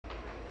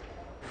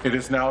It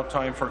is now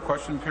time for a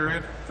question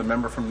period. The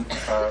member from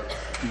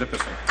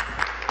Nipissing.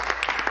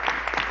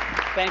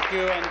 Thank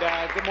you,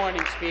 and good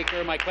morning,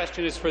 Speaker. My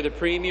question is for the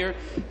Premier.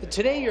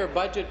 Today, your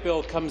budget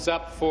bill comes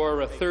up for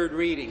a third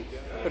reading.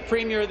 But,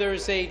 Premier,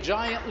 there's a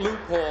giant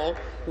loophole,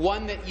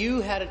 one that you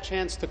had a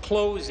chance to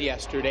close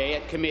yesterday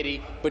at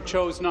committee, but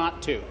chose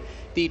not to.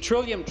 The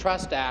Trillium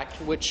Trust Act,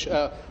 which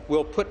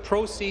will put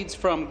proceeds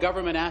from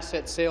government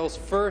asset sales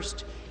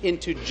first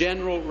into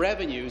general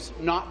revenues,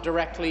 not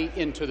directly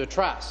into the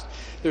trust.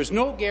 There's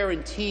no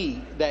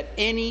guarantee that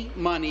any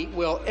money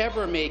will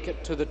ever make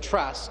it to the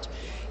trust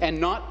and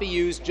not be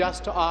used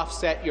just to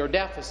offset your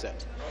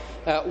deficit.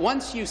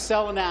 Once you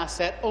sell an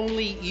asset,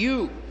 only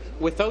you,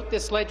 without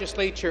this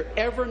legislature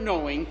ever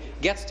knowing,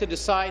 gets to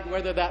decide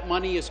whether that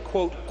money is,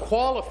 quote,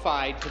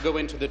 qualified to go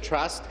into the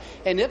trust,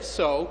 and if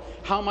so,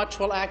 how much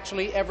will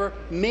actually ever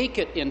make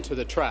it into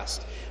the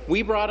trust.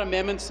 We brought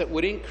amendments that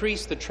would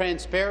increase the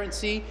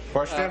transparency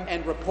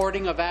and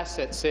reporting of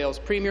asset sales.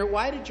 Premier,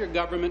 why did your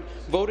government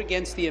vote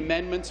against the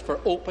amendments for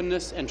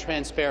openness and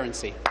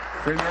transparency?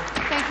 Premier.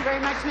 Thank you very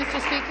much, Mr.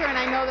 Speaker, and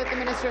I know that the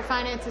Minister of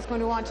Finance is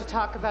going to want to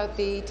talk about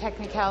the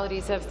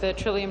technicalities of the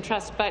Trillium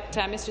Trust, but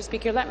Mr.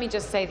 Speaker, let me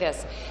just say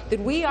this, that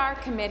we are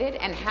committed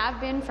and have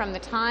been from the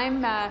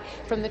time that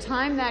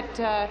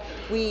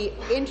we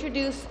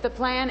introduced the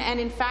plan, and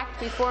in fact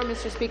before,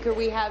 Mr. Speaker,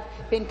 we have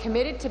been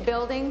committed to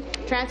building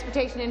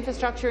transportation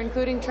infrastructure,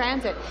 including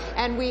transit,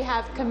 and we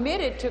have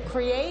committed to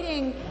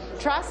creating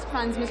trust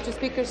funds, Mr.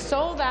 Speaker,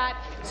 so that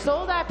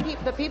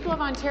the people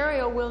of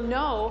Ontario will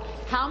know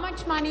how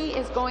much money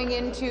is going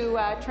into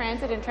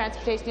transit and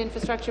transportation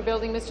infrastructure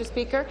building, Mr.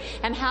 Speaker,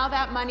 and how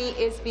that money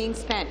is being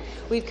spent.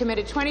 We've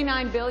committed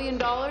 $29 billion,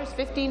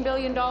 $15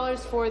 billion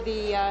for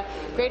the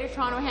Greater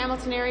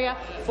Toronto-Hamilton area,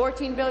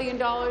 $14 billion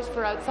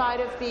for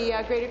outside of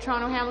the Greater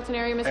Toronto-Hamilton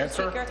area, Mr.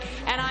 Speaker.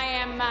 And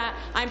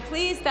I'm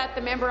pleased that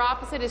the member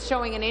opposite is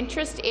showing an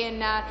interest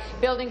in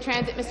building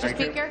transit, Mr.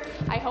 Speaker.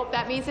 I hope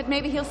that means that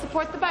maybe he'll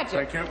support the budget.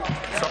 Thank you.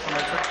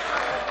 Supplementary.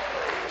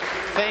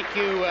 Thank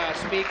you,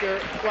 Speaker.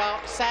 Well,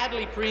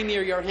 sadly,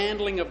 Premier, your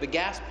handling of the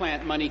gas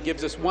plant money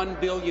gives us 1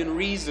 billion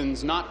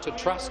reasons not to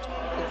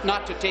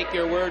take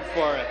your word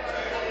for it.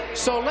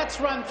 So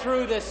let's run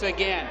through this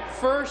again.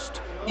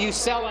 First, you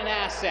sell an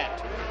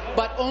asset,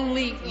 but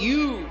only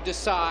you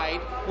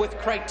decide, with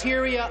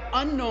criteria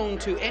unknown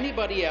to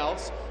anybody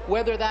else,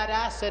 whether that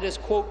asset is,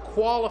 quote,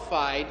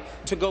 qualified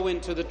to go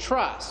into the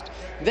trust.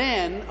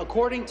 Then,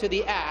 according to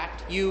the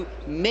Act, you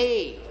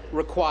may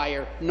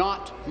require,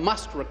 not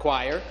must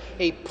require,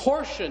 a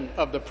portion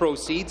of the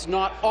proceeds,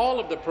 not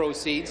all of the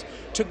proceeds,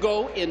 to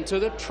go into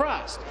the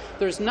trust.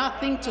 There's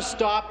nothing to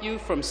stop you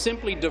from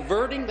simply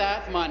diverting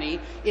that money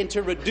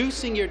into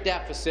reducing your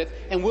deficit,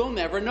 and we'll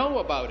never know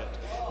about it.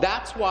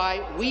 That's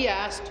why we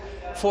asked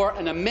for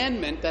an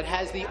amendment that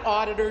has the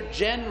Auditor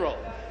General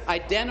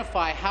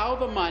identify how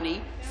the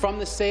money from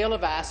the sale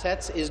of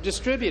assets is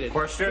distributed.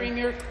 Question.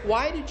 Premier,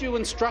 why did you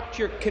instruct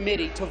your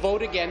committee to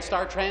vote against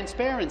our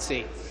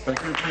transparency?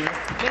 Thank you, Premier.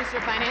 Minister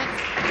of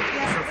Finance.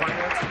 Minister of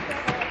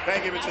Finance.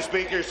 Thank you, Mr.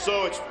 Speaker.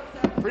 So it's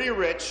pretty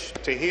rich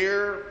to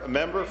hear a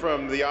member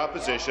from the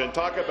opposition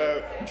talk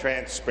about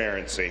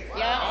transparency,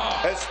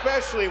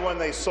 especially when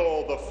they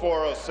sold the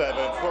 407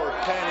 for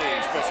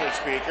pennies, Mr.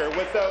 Speaker,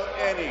 without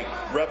any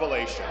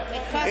revelation.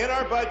 In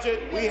our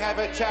budget, we have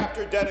a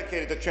chapter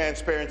dedicated to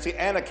transparency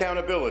and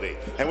accountability,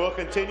 and we'll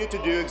continue to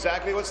do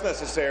exactly what's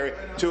necessary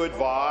to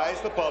advise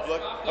the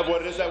public of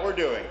what it is that we're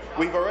doing.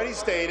 We've already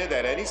stated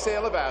that any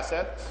sale of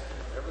assets—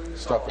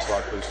 Stop the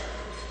clock, please.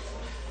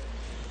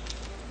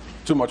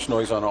 Too much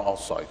noise on all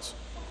sides.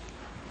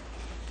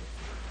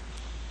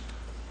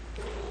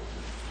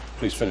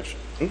 Please finish.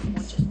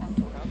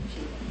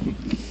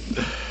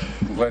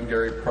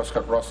 Glengarry,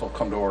 Prescott Russell,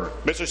 come to order.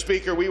 Mr.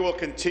 Speaker, we will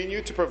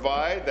continue to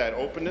provide that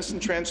openness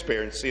and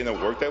transparency in the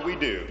work that we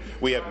do.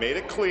 We have made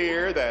it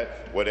clear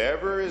that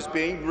whatever is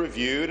being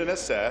reviewed and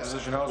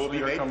assessed will be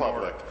made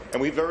public.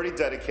 And we've already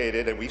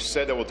dedicated, and we've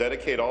said that we'll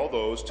dedicate all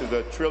those to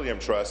the Trillium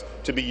Trust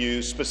to be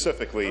used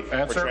specifically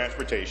for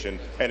transportation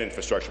and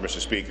infrastructure,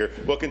 Mr. Speaker.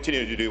 We'll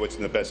continue to do what's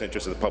in the best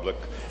interest of the public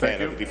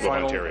and of the people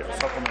of Ontario.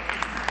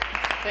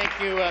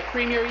 Thank you,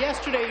 Premier.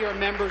 Yesterday, your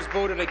members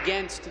voted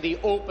against the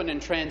open and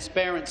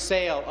transparent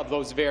sale of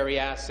those very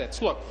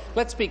assets. Look,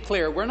 let's be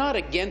clear. We're not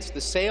against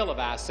the sale of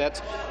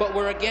assets, but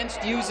we're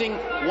against using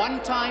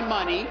one-time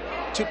money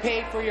to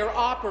pay for your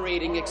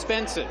operating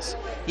expenses.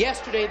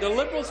 Yesterday, the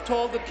Liberals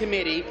told the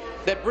committee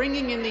that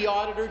bringing in the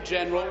Auditor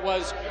General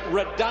was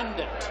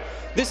redundant.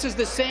 This is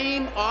the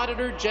same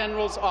Auditor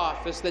General's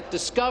office that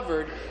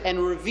discovered and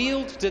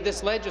revealed to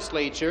this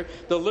legislature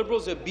the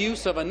Liberals'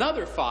 abuse of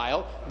another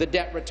file, the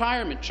debt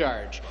retirement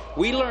charge.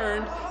 We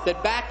learned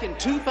that back in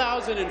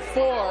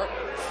 2004,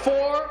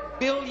 $4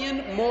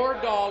 billion more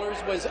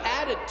was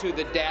added to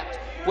the debt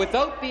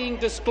without being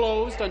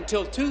disclosed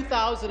until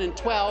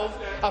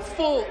 2012, a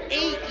full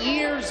 8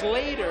 years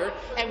later,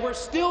 and we're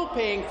still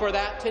paying for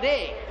that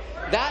today.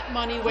 That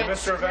money went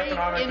straight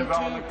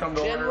into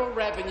general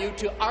revenue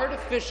to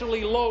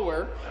artificially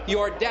lower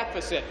your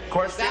deficit.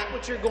 Is that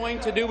what you're going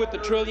to do with the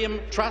Trillium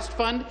Trust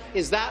Fund?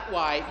 Is that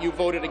why you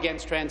voted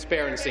against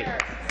transparency?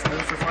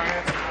 Minister of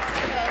Finance.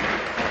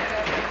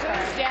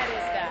 Whose debt is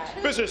that?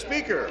 Mr.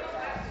 Speaker,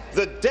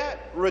 the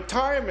debt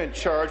retirement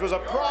charge was a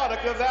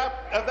product of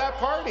that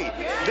party.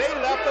 They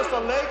left us a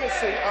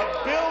legacy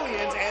of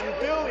billions and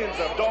billions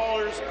of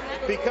dollars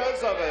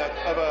because of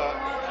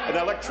an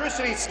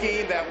electricity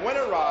scheme that went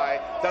awry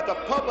that the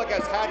public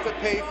has had to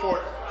pay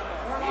for.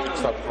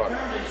 Stop the clock.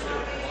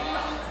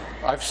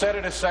 I've said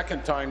it a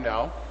second time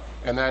now,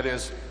 and that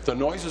is the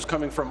noise is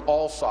coming from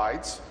all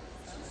sides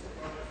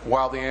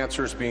while the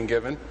answer is being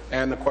given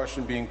and the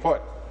question being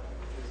put.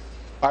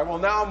 I will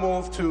now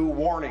move to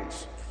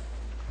warnings.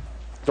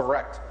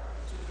 Direct.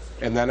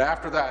 And then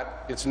after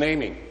that, it's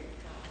naming.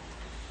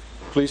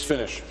 Please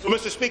finish. So,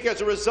 Mr. Speaker,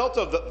 as a result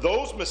of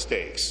those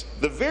mistakes,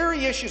 the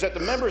very issues that the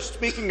member is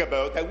speaking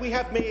about, that we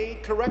have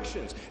made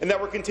corrections and that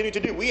we're continuing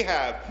to do. We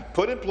have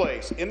put in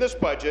place in this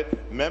budget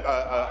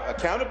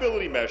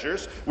accountability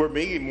measures. We're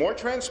making more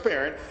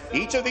transparent.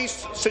 Each of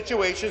these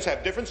situations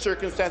have different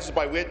circumstances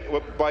by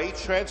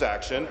each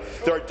transaction.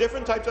 There are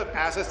different types of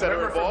assets that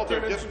are involved.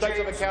 There are different types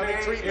of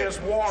accounting treatment.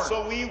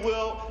 So we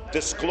will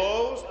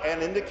disclose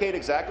and indicate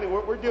exactly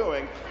what we're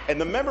doing. And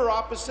the member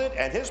opposite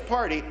and his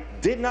party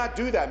did not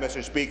do that,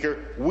 Mr. Speaker.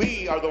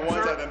 We are the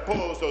ones that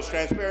imposed those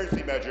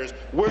transparency measures.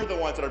 We're the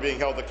ones that are being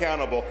held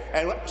accountable.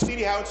 And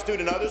C.D. Howe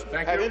Institute and others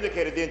have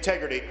indicated the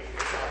integrity.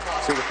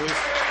 Seated, please.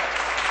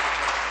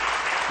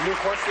 New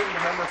question, the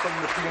member from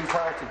Nepean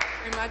Carleton.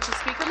 Very much, Mr.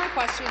 Speaker. My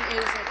question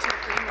is to the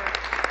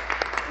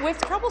Premier.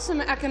 With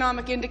troublesome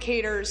economic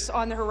indicators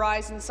on the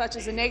horizon, such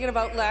as a negative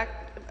outlook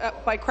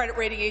by credit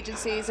rating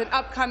agencies and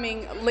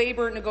upcoming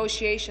labour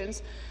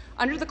negotiations,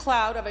 under the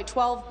cloud of a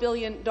 $12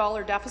 billion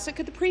deficit,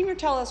 could the Premier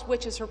tell us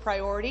which is her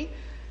priority,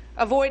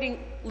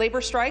 avoiding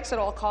labour strikes at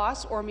all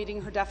costs or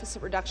meeting her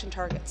deficit reduction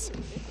targets?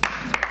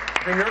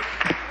 Premier.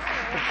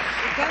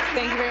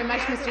 Thank you very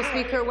much, Mr.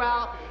 Speaker.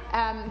 Well,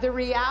 the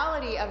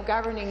reality of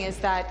governing is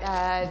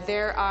that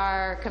there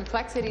are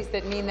complexities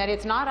that mean that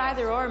it's not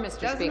either or,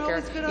 Mr.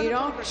 Speaker. You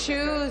don't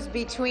choose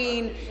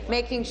between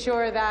making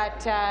sure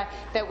that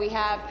that we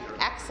have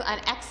an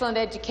excellent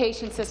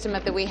education system,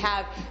 that we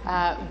have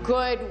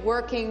good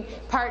working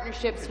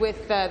partnerships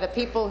with the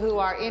people who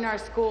are in our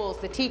schools,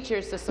 the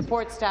teachers, the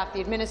support staff, the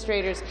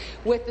administrators,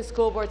 with the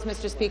school boards,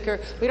 Mr. Speaker.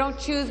 We don't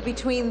choose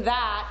between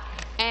that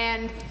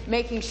and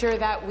making sure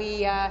that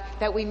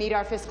we meet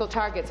our fiscal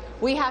targets.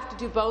 We have to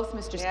do both,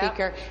 Mr.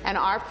 Speaker, and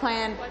our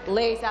plan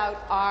lays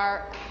out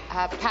our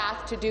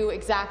path to do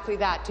exactly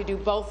that, to do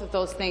both of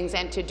those things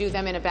and to do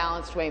them in a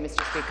balanced way,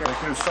 Mr. Speaker.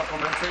 Thank you.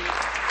 Supplementary.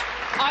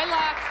 I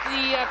lack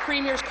the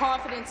Premier's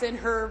confidence in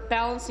her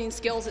balancing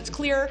skills. It's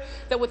clear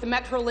that with the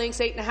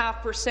Metrolinx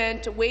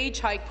 8.5% wage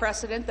hike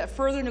precedent, that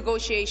further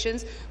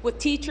negotiations with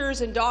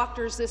teachers and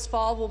doctors this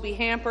fall will be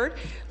hampered,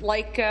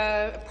 like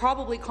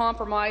probably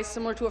compromised,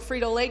 similar to a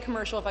Frito-Lay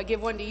commercial. If I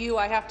give one to you,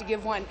 I have to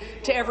give one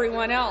to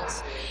everyone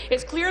else.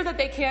 It's clear that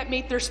they can't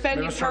meet their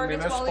spending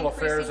targets while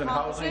increasing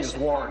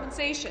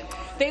compensation.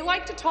 They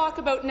like to talk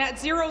about net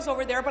zeros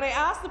over there, but I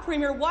asked the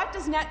Premier, what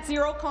does net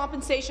zero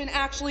compensation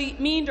actually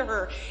mean to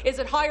her? Is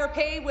it higher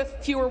pay with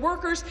fewer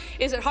workers?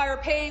 Is it higher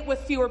pay with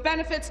fewer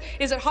benefits?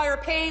 Is it higher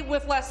pay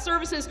with less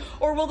services?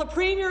 Or will the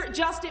Premier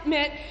just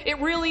admit it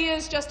really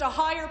is just a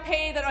higher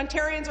pay that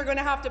Ontarians are going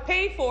to have to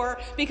pay for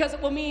because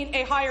it will mean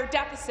a higher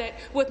deficit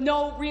with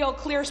no real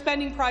clear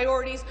spending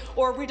priorities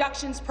or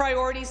reductions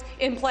priorities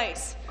in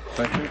place?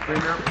 Thank you,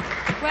 Premier.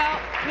 Well,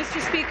 Mr.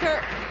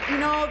 Speaker, you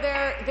know,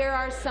 there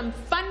are some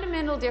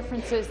fundamental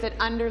differences that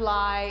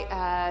underlie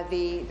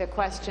the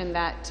question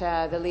that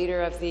the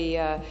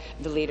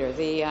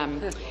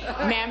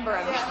member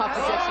of the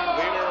opposition.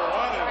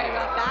 Sorry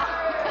about that.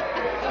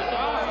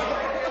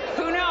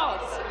 Who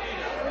knows?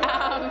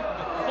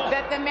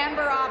 That the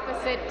member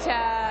opposite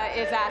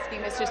is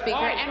asking, Mr. Speaker.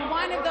 And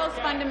one of those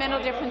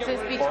fundamental differences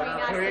between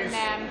us and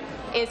them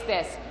is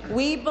this.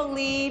 We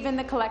believe in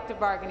the collective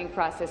bargaining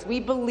process. We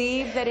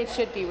believe that it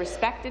should be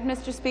respected,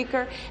 Mr.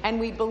 Speaker, and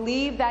we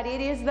believe that it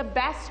is the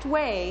best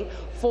way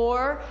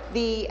for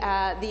the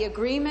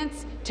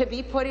agreements to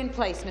be put in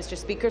place, Mr.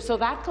 Speaker. So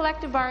that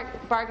collective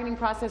bargaining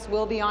process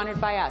will be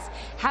honoured by us.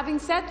 Having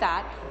said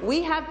that,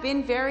 we have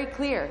been very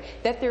clear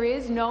that there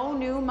is no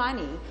new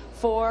money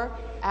for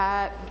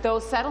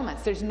those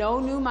settlements. There's no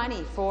new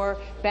money for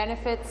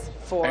benefits,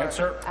 for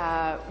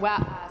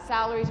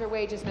salaries or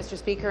wages, Mr.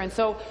 Speaker. And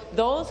so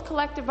those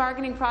collective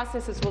bargaining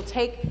processes will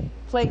take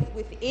place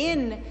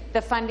within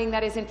the funding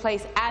that is in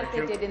place, as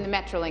they did in the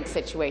Metrolinx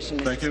situation,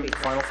 Mr. Thank you. Speaker.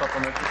 Final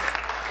supplementary.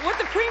 what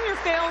the Premier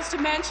fails to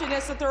mention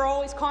is that there are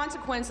always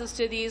consequences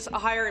to these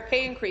higher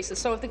pay increases.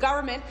 So if the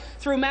government,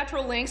 through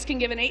Metrolinx, can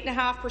give an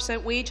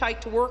 8.5% wage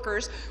hike to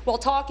workers while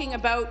talking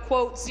about,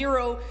 quote,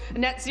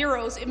 net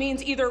zeros, it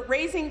means either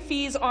raising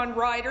fees on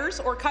riders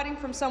or cutting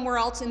from somewhere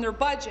else in their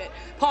budget,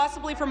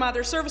 possibly from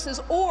other services,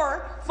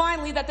 or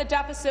finally that the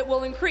deficit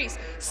will increase.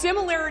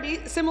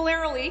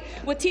 Similarly,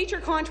 with teacher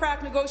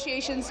contract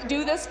negotiations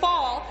due this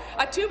fall,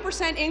 a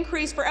 2%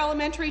 increase for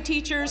elementary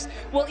teachers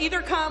will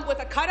either come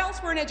with a cut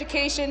elsewhere in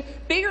education,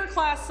 bigger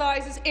class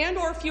sizes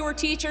and/or fewer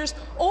teachers,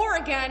 or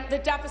again, the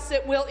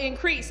deficit will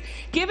increase.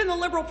 Given the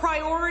Liberal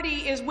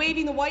priority is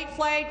waving the white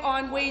flag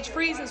on wage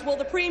freezes, will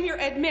the Premier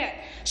admit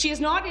she is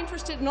not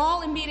interested at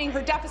all in meeting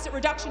her deficit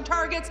reduction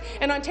targets,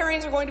 and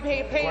Ontarians are going to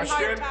pay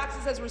higher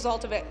taxes as a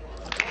result of it?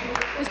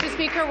 Mr.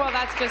 Speaker, well,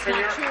 that's just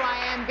not true.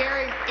 I am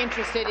very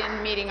interested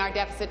in meeting our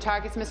deficit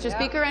targets, Mr.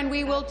 Speaker, and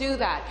we will do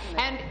that.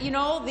 And, you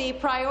know, the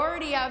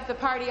priority of the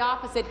party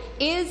opposite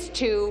is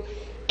to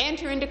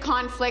enter into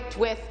conflict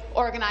with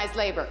organized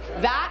labour.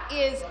 That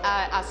is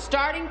a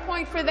starting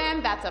point for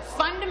them. That's a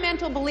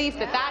fundamental belief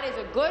that that is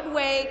a good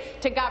way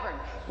to govern.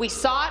 We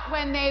saw it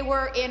when they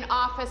were in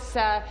office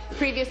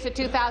previous to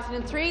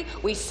 2003.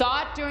 We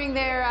saw it during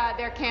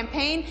their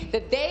campaign,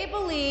 that they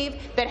believe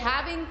that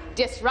having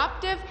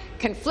disruptive,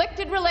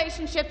 conflicted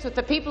relationships with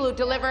the people who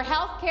deliver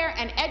health care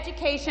and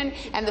education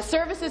and the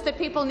services that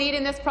people need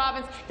in this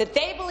province, that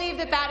they believe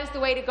that that is the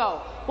way to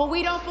go. Well,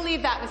 we don't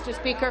believe that, Mr.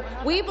 Speaker.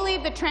 We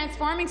believe that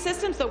transforming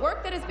systems, the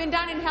work that has been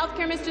done in healthcare,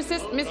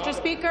 Mr.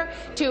 Speaker,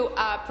 to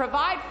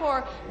provide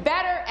for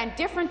better and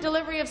different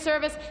delivery of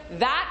service,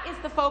 that is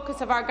the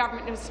focus of our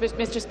government,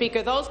 Mr.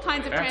 Speaker. Those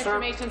kinds of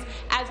transformations,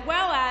 as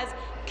well as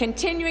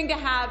continuing to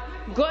have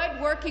good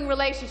working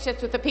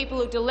relationships with the people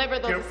who deliver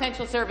those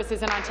essential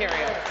services in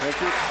Ontario. Thank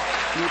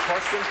you. New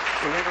question,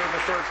 the Leader of the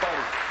Third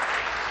Party.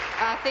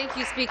 Thank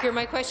you, Speaker.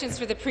 My question is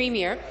for the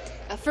Premier.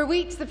 For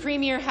weeks, the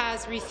Premier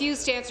has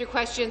refused to answer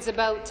questions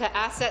about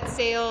asset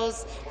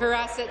sales, her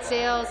asset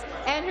sales,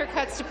 and her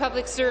cuts to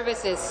public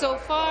services. So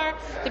far,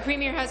 the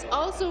Premier has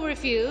also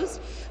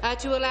refused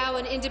to allow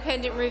an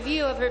independent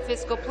review of her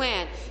fiscal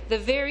plan, the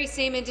very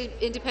same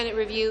independent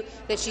review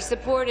that she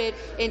supported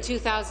in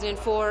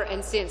 2004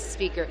 and since,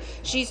 Speaker.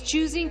 She's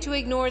choosing to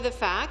ignore the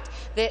fact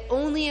that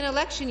only in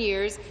election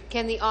years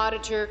can the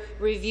auditor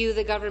review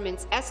the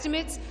government's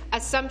estimates,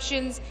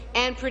 assumptions,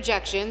 and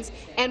projections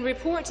and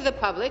report to the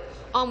public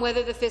on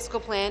whether the fiscal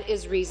plan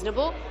is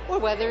reasonable or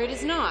whether it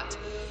is not.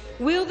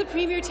 Will the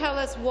Premier tell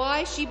us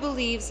why she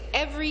believes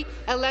every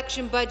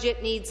election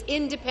budget needs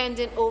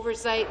independent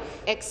oversight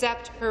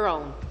except her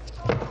own?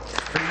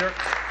 Premier.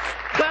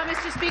 Well,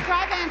 Mr. Speaker,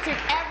 I've answered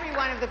every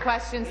one of the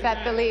questions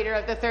that the Leader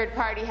of the Third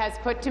Party has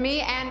put to me,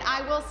 and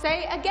I will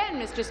say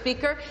again, Mr.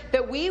 Speaker,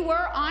 that we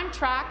were on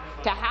track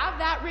to have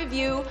that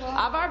review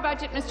of our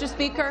budget, Mr.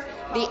 Speaker.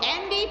 The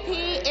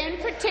NDP in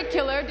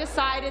particular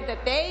decided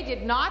that they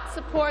did not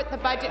support the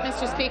budget,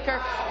 Mr. Speaker,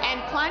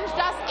 and plunged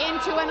us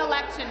into an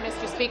election,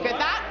 Mr. Speaker.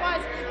 That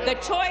was the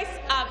choice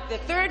of the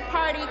Third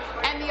Party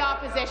and the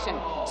opposition.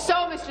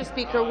 So, Mr.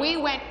 Speaker, we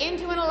went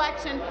into an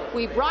election.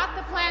 We brought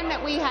the plan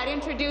that we had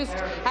introduced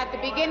at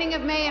the beginning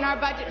of May in our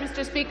budget,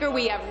 Mr. Speaker.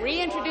 We have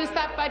reintroduced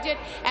that budget,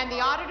 and the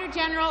Auditor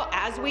General,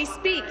 as we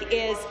speak,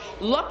 is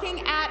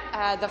looking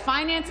at the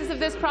finances of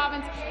this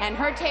province, and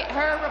her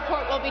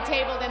report will be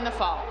tabled in the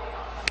fall.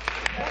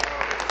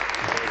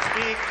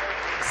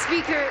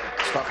 Speaker.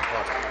 Stop the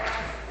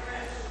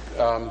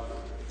clock.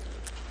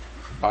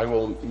 I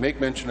will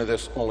make mention of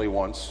this only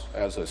once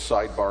as a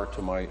sidebar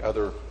to my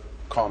other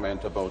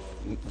comment about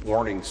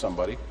warning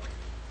somebody.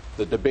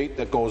 The debate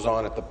that goes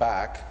on at the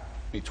back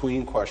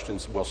between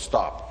questions will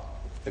stop.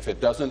 If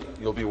it doesn't,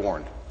 you'll be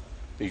warned.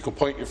 You can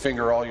point your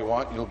finger all you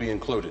want, you'll be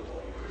included.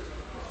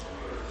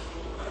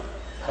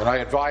 And I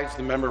advise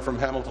the member from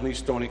Hamilton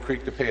East Stony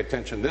Creek to pay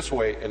attention this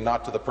way and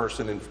not to the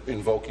person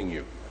invoking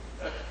you.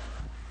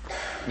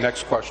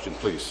 Next question,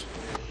 please.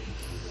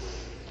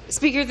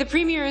 Speaker, the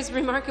Premier is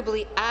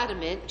remarkably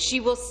adamant she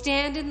will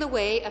stand in the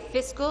way of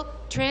fiscal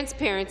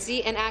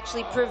transparency and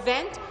actually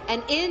prevent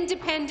an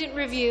independent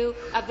review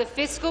of the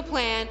fiscal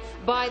plan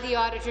by the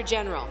Auditor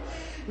General.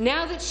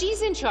 Now that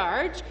she's in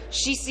charge,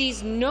 she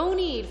sees no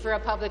need for a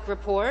public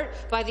report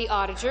by the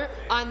Auditor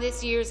on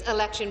this year's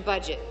election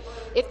budget.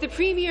 If the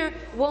Premier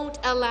won't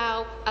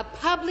allow a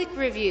public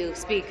review,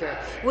 Speaker,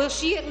 will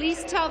she at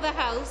least tell the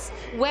House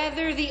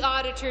whether the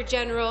Auditor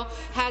General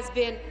has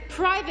been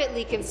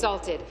privately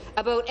consulted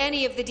about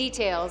any of the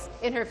details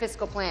in her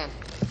fiscal plan?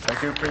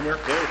 Thank you, Premier.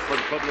 For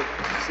the public.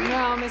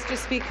 Well, Mr.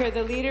 Speaker,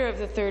 the Leader of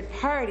the Third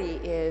Party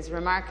is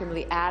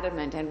remarkably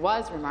adamant and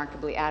was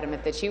remarkably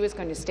adamant that she was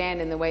going to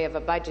stand in the way of a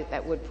budget budget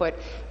that would put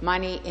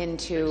money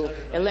into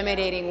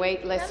eliminating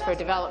wait lists for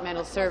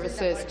developmental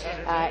services,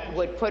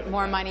 would put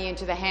more money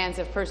into the hands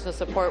of personal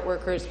support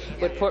workers,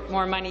 would put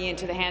more money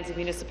into the hands of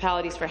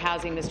municipalities for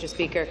housing, Mr.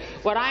 Speaker.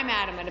 What I'm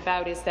adamant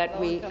about is that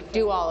we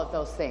do all of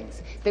those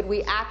things, that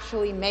we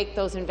actually make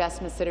those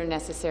investments that are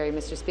necessary,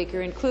 Mr.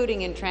 Speaker,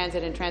 including in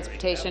transit and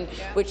transportation,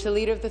 which the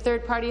Leader of the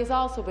Third Party has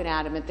also been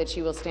adamant that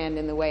she will stand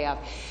in the way of.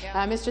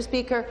 Mr.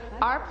 Speaker,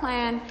 our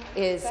plan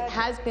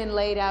has been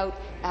laid out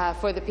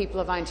for the people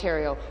of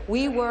Ontario.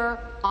 We were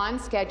on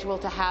schedule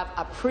to have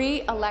a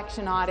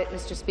pre-election audit,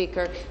 Mr.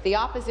 Speaker. The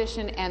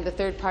opposition and the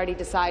third party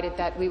decided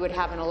that we would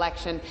have an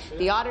election.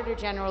 The Auditor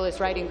General is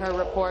writing her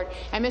report,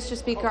 and Mr.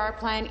 Speaker, our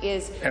plan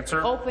is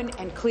open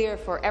and clear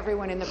for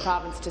everyone in the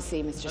province to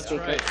see, Mr.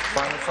 Speaker. Right.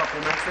 Final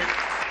supplementary.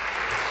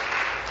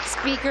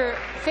 Speaker,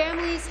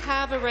 families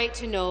have a right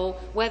to know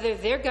whether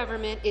their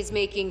government is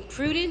making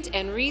prudent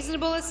and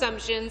reasonable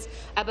assumptions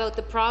about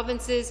the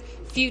province's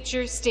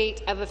future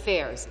state of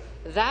affairs.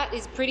 That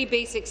is pretty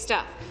basic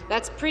stuff.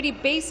 That's pretty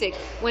basic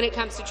when it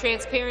comes to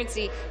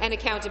transparency and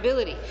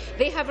accountability.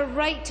 They have a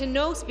right to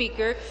know,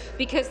 Speaker,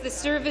 because the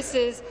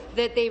services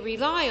that they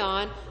rely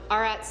on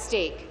are at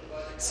stake.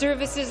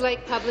 Services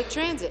like public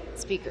transit,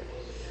 Speaker.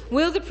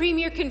 Will the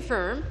Premier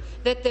confirm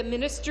that the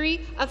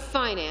Ministry of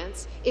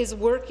Finance is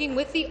working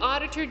with the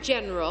Auditor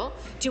General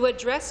to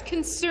address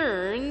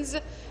concerns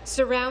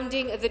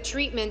surrounding the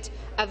treatment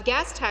of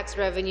gas tax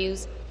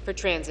revenues for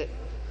transit?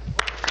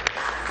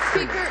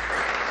 Speaker,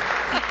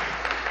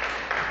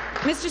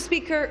 Mr.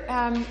 Speaker,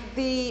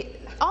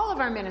 all of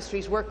our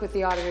ministries work with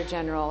the Auditor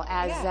General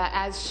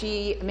as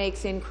she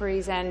makes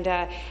inquiries and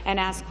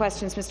asks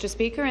questions, Mr.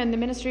 Speaker, and the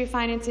Ministry of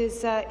Finance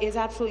is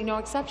absolutely no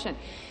exception.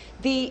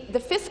 The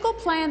fiscal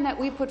plan that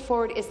we put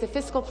forward is the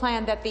fiscal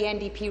plan that the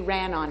NDP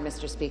ran on,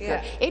 Mr. Speaker.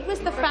 It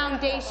was the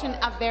foundation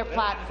of their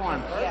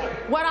platform.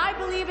 What I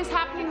believe is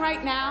happening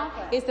right now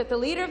is that the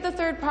Leader of the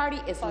Third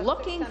Party is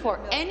looking for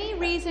any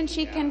reason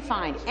she can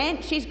find,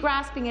 and she's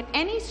grasping at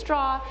any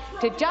straw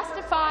to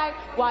justify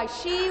why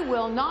she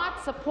will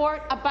not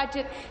support a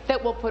budget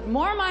that will put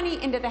more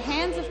money into the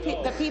hands of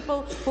the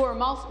people who are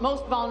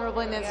most vulnerable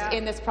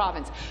in this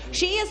province.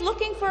 She is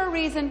looking for a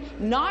reason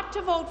not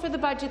to vote for the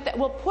budget that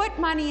will put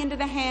money into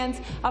the hands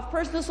of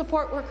personal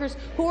support workers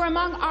who are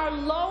among our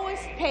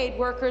lowest paid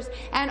workers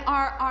and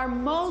are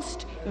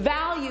most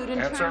valued in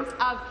terms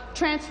of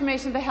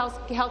transformation of the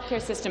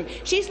healthcare system.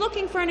 She's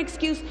looking for an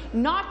excuse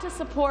not to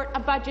support a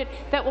budget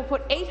that will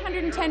put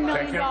 $810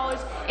 million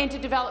into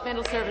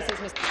developmental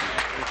services.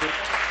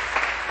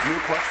 New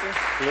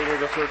question, Leader of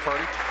the Third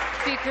Party.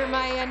 Speaker,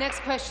 my next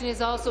question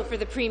is also for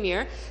the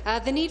Premier.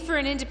 The need for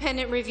an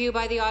independent review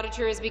by the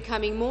Auditor is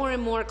becoming more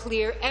and more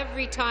clear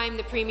every time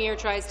the Premier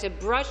tries to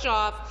brush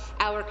off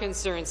our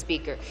concerns,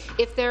 Speaker.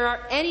 If there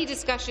are any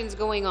discussions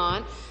going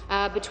on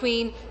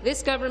between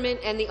this government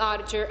and the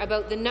Auditor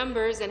about the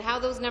numbers and how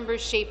those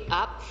numbers shape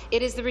up,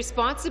 it is the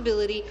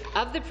responsibility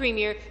of the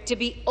Premier to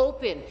be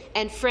open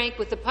and frank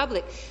with the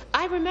public.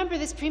 I remember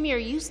this Premier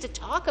used to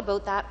talk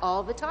about that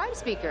all the time,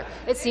 Speaker.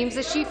 It seems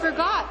that she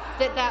forgot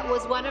that that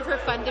was one of her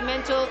fundamental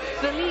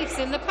beliefs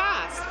in the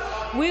past.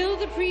 Will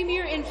the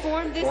Premier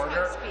inform this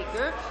House,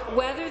 Speaker,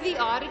 whether the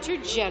Auditor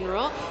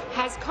General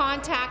has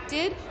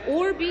contacted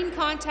or been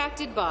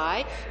contacted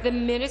by the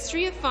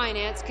Ministry of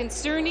Finance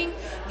concerning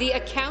the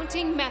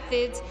accounting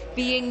methods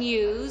being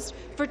used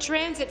for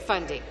transit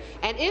funding?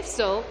 And if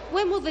so,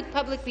 when will the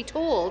public be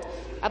told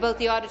about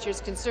the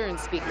Auditor's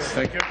concerns, Speaker?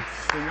 Thank you.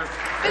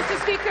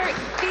 Mr. Speaker,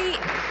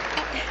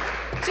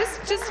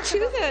 just to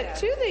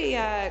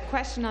the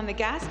question on the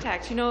gas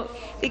tax, you know,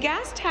 the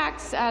gas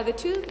tax,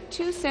 the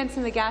 2 cents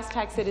in the gas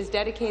tax that is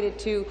dedicated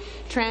to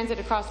transit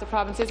across the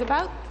province is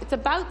about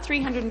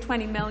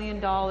 $320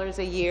 million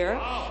a year,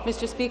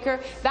 Mr. Speaker.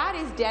 That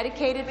is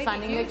dedicated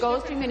funding that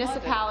goes to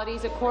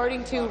municipalities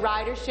according to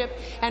ridership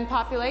and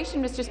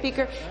population, Mr.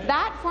 Speaker.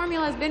 That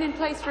formula has been in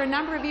place for a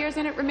number of years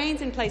and it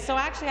remains in place. So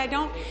actually,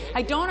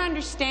 I don't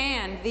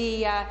understand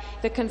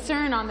the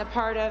concern on the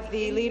part of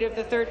the Leader of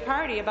the Third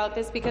Party about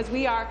this, because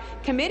we are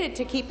committed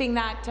to keeping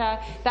that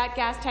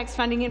gas tax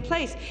funding in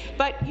place.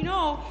 But you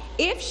know,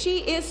 if she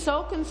is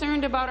so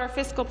concerned about our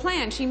fiscal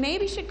plan, she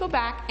maybe should go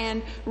back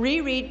and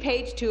reread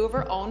page 2 of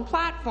her own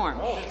platform.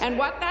 And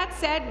what that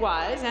said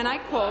was, and I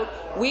quote,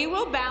 "We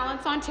will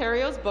balance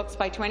Ontario's books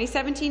by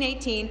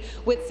 2017-18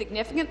 with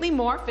significantly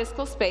more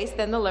fiscal space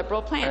than the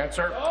Liberal plan."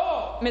 Answer.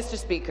 Mr.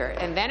 Speaker,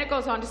 and then it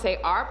goes on to say,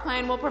 "Our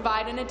plan will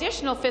provide an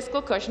additional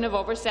fiscal cushion of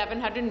over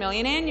 $700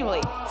 million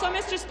annually." So,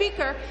 Mr.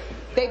 Speaker,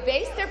 they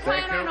based their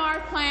plan on our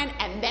plan,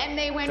 and then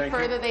they went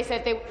further. They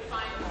said they would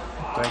find.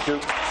 Thank you.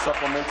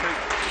 Supplementary.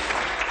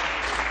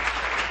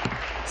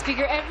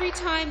 Speaker, every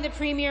time the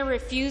Premier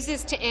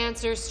refuses to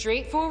answer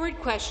straightforward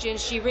questions,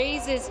 she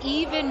raises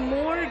even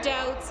more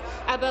doubts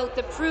about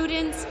the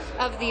prudence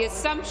of the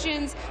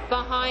assumptions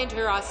behind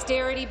her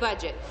austerity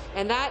budget.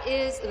 And that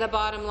is the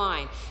bottom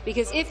line.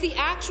 Because if the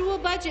actual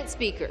budget,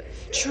 Speaker,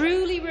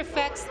 truly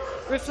reflects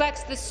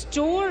the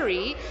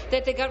story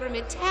that the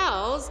government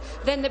tells,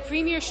 then the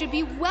Premier should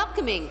be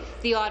welcoming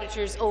the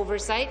auditor's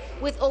oversight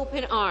with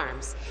open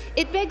arms.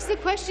 It begs the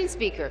question,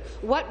 Speaker,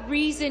 what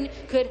reason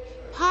could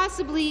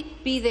possibly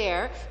be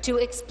there to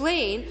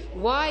explain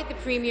why the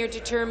Premier is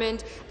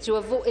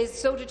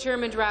so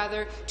determined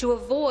to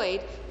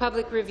avoid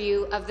public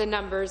review of the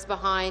numbers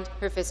behind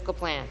her fiscal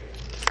plan?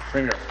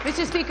 Premier.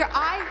 Mr. Speaker,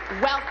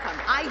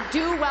 I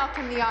do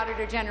welcome the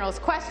Auditor General's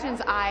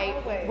questions.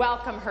 I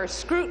welcome her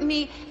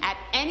scrutiny at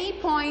any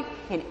point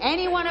in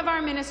any one of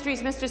our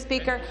ministries, Mr.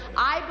 Speaker.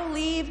 I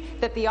believe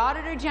that the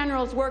Auditor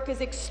General's work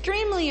is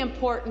extremely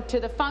important to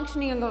the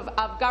functioning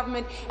of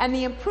government and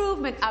the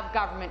improvement of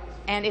government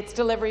and its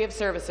delivery of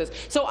services.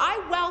 So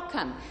I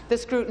welcome the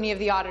scrutiny of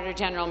the Auditor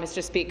General,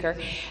 Mr. Speaker.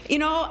 You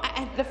know,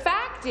 the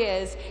fact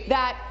is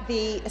that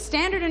the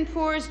Standard &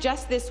 Poor's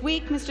just this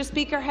week, Mr.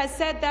 Speaker, has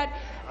said that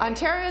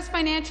Ontario's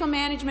financial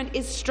management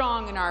is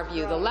strong in our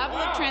view. The level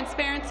of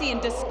transparency and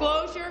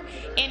disclosure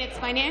in its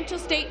financial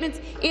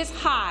statements is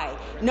high.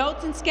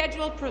 Notes and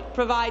schedule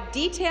provide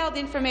detailed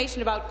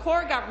information about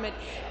core government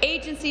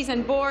agencies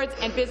and boards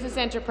and business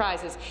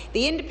enterprises.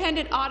 The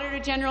Independent Auditor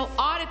General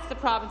audits the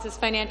province's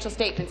financial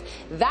statements.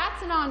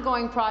 That's an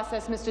ongoing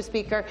process, Mr.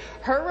 Speaker.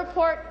 Her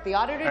report, the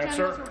Auditor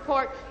General's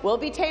report, will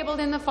be tabled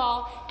in the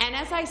fall, and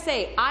as I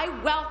say, I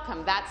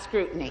welcome that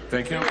scrutiny.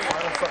 Thank you.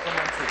 Final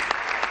supplementary.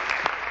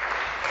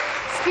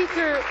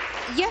 Speaker,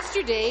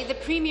 yesterday the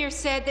Premier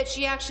said that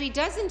she actually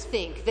doesn't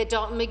think that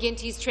Dalton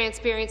McGuinty's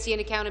transparency and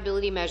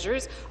accountability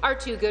measures are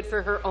too good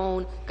for her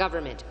own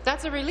government.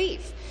 That's a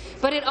relief.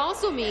 But it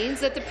also means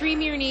that the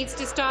Premier needs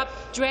to stop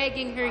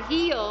dragging her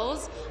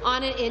heels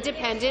on an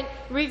independent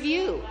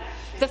review.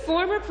 The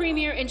former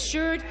Premier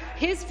ensured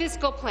his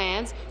fiscal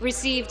plans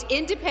received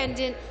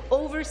independent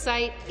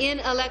oversight in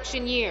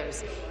election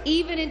years,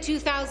 even in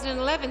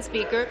 2011,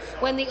 Speaker,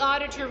 when the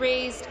auditor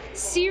raised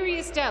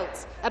serious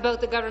doubts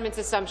about the government's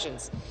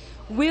assumptions.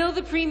 Will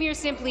the Premier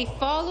simply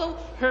follow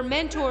her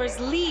mentor's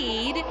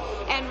lead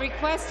and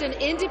request an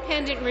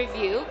independent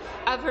review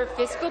of her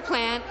fiscal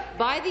plan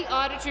by the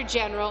Auditor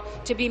General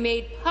to be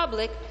made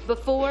public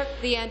before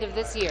the end of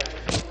this year?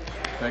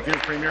 Thank you,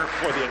 Premier.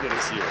 Before the end of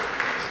this year.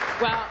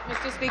 Well,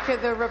 Mr. Speaker,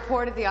 the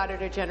report of the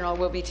Auditor General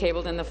will be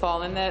tabled in the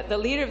fall, and the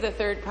leader of the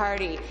third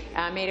party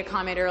made a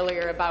comment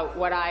earlier about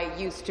what I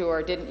used to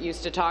or didn't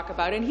used to talk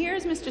about. And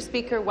here's, Mr.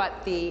 Speaker,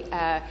 what the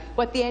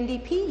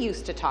NDP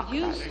used to talk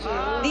about.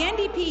 The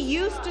NDP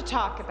used to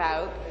talk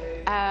about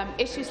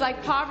issues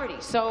like poverty.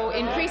 So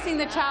increasing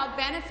the child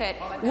benefit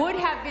would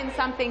have been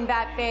something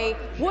that they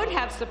would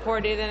have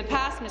supported in the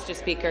past, Mr.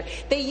 Speaker.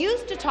 They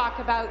used to talk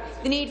about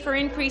the need for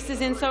increases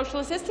in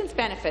social assistance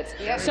benefits.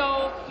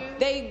 So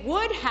they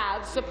would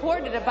have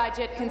supported a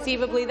budget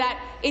conceivably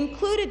that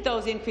included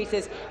those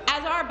increases,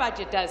 as our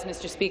budget does,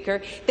 Mr.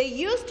 Speaker. They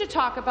used to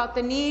talk about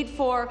the need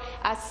for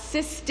a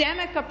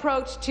systemic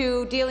approach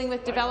to dealing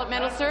with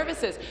developmental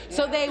services.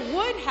 So they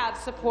would have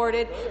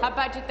supported a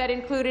budget that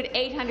included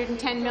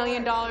 $810 million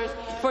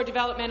for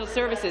developmental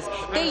services.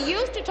 They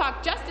used to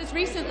talk, just as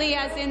recently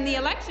as in the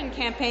election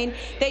campaign,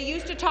 they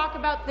used to talk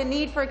about the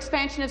need for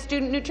expansion of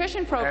student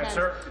nutrition programs.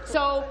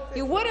 So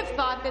you would have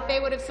thought that they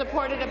would have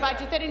supported a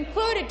budget that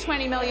included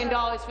 $20 million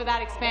for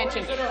that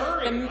expansion.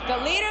 The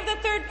leader of the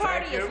third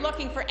party is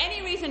looking for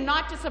any reason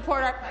not to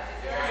support our...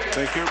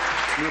 Thank you.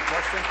 New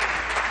question?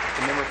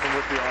 The member from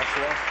Whitby,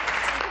 Oshawa.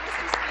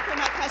 Mr. Speaker,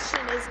 my question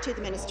is to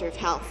the Minister of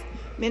Health.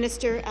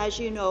 Minister, as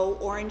you know,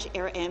 Orange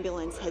Air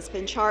Ambulance has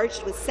been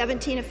charged with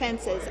 17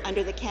 offences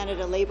under the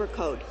Canada Labour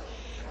Code.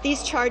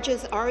 These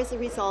charges are as a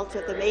result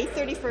of the May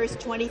 31,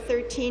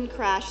 2013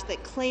 crash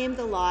that claimed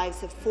the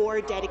lives of 4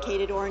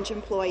 dedicated Orange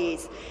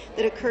employees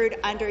that occurred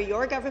under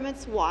your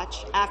government's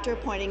watch after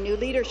appointing new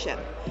leadership.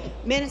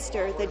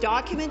 Minister, the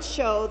documents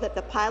show that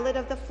the pilot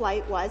of the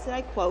flight was, and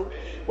I quote,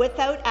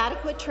 without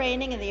adequate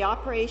training in the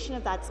operation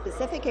of that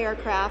specific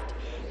aircraft,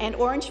 and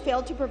Orange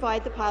failed to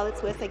provide the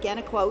pilots with, again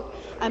a quote,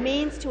 a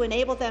means to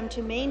enable them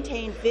to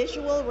maintain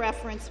visual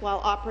reference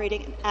while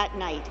operating at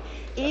night,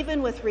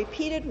 even with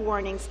repeated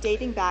warnings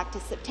dating back to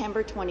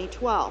September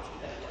 2012.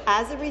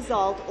 As a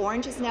result,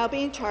 Orange is now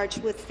being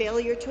charged with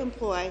failure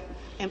to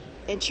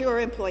ensure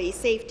employee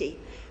safety.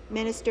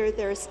 Minister,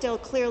 there are still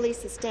clearly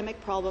systemic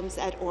problems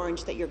at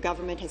Orange that your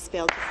government has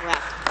failed to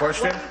correct.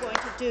 Question. What are you going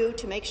to do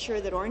to make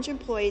sure that Orange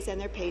employees and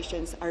their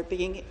patients are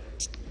being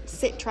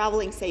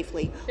traveling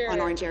safely on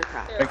Orange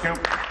aircraft? Thank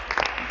you.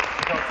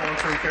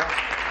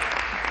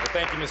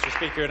 Thank you, Mr.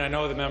 Speaker, and I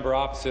know the member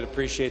opposite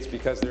appreciates,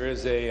 because there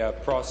is a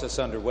process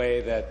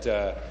underway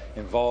that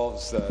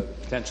involves the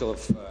potential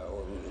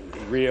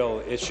of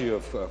real issue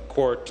of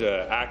court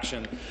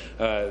action,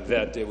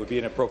 that it would be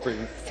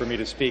inappropriate for me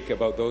to speak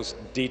about those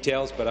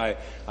details, but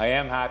I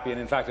am happy, and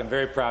in fact I'm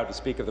very proud to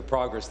speak of the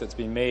progress that's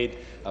been made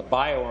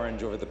by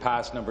Orange over the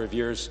past number of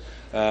years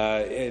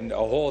in a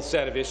whole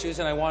set of issues,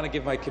 and I want to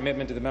give my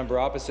commitment to the member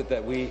opposite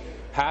that we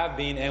have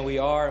been and we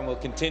are and will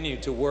continue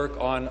to work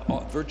on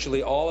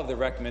virtually all of the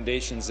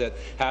recommendations that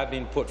have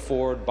been put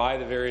forward by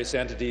the various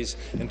entities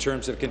in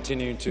terms of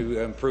continuing to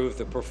improve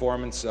the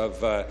performance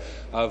of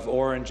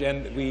Orange.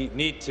 And we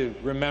need to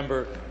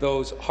remember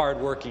those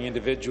hard-working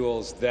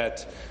individuals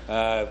that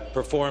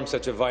perform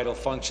such a vital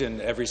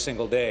function every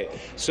single day.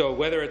 So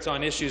whether it's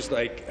on issues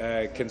like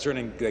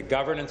concerning the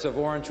governance of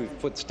Orange, we've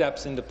put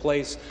steps into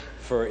place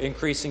for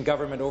increasing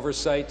government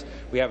oversight.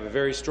 We have a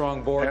very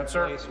strong board in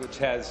place which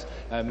has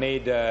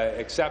made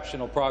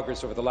exceptional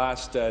progress over the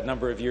last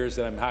number of years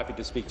that I'm happy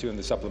to speak to in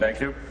the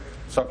supplementary. Thank you.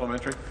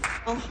 Supplementary.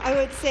 Well, I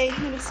would say,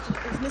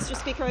 Mr.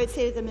 Speaker, I would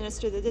say to the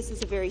minister that this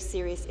is a very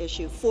serious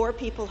issue. 4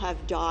 people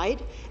have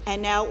died, and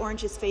now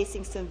Orange is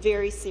facing some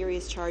very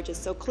serious charges.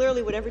 So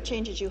clearly, whatever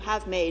changes you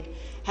have made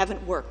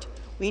haven't worked.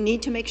 We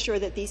need to make sure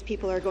that these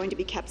people are going to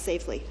be kept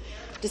safely.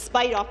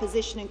 Despite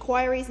opposition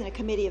inquiries and a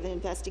committee of an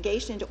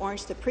investigation into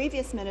Orange, the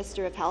previous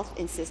Minister of Health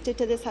insisted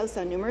to this House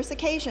on numerous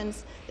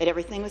occasions that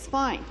everything was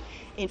fine.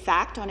 In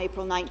fact, on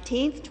April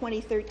 19,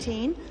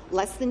 2013,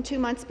 less than 2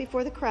 months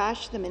before the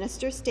crash, the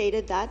minister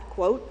stated that,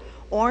 quote,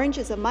 Orange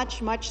is a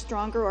much, much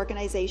stronger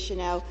organization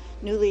now,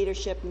 new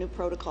leadership, new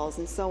protocols,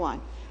 and so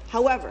on.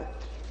 However,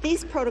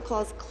 these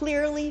protocols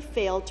clearly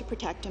failed to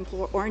protect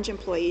Orange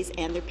employees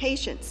and their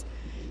patients.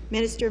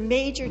 Minister,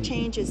 major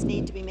changes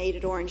need to be made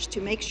at Orange to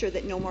make sure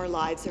that no more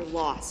lives are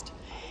lost.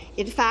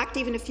 In fact,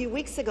 even a few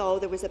weeks ago,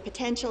 there was a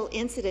potential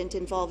incident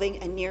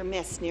involving a near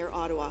miss near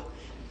Ottawa.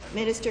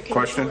 Minister, can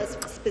you tell us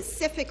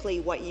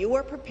specifically what you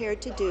are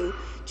prepared to do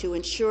to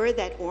ensure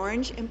that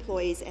Orange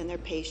employees and their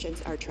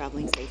patients are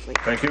travelling safely?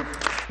 Thank you.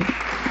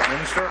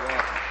 Minister.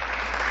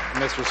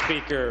 Mr.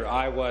 Speaker,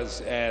 I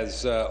was,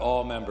 as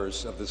all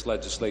members of this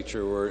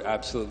legislature, were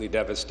absolutely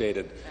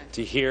devastated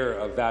to hear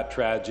of that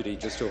tragedy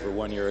just over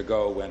 1 year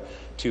ago when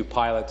 2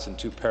 pilots and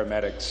 2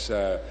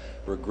 paramedics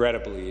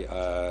regrettably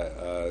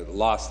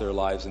lost their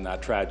lives in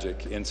that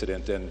tragic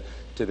incident. And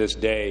to this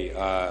day,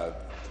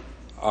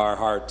 our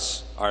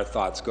hearts, our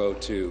thoughts go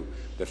to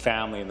the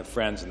family and the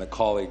friends and the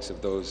colleagues of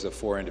those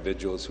 4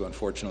 individuals who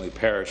unfortunately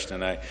perished.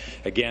 And I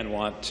again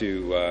want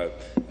to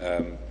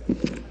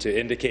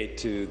indicate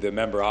to the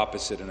member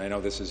opposite, and I know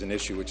this is an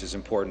issue which is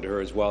important to her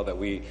as well, that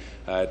we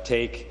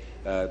take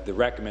the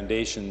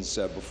recommendations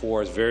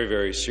before us very,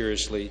 very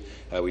seriously.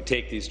 We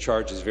take these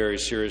charges very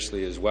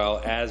seriously as well,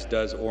 as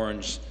does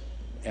Orange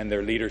and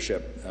their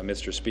leadership,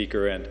 Mr.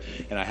 Speaker. And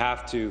I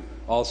have to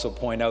also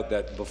point out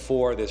that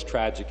before this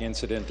tragic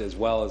incident, as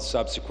well as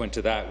subsequent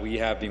to that, we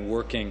have been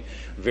working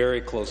very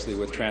closely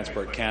with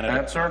Transport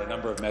Canada on a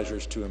number of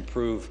measures to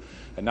improve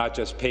not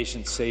just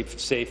patient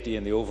safety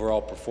and the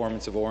overall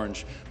performance of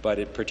Orange,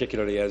 but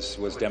particularly, as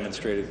was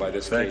demonstrated by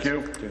this case,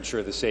 to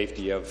ensure the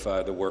safety of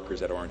the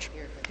workers at Orange.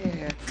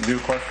 New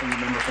question, the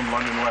member from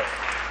London West.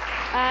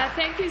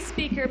 Thank you,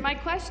 Speaker. My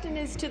question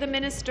is to the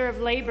Minister of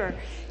Labour.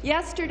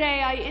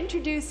 Yesterday, I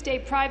introduced a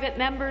private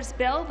member's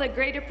bill, the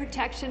Greater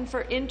Protection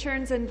for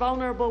Interns and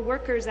Vulnerable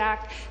Workers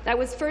Act, that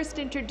was first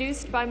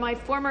introduced by my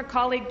former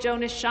colleague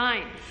Jonas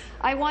Shine.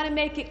 I want to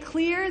make it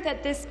clear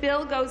that this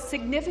bill goes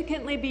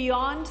significantly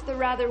beyond the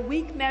rather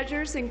weak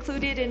measures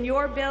included in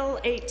your Bill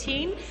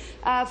 18.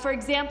 For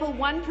example,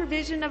 one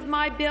provision of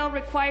my bill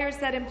requires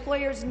that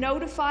employers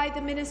notify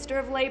the Minister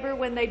of Labour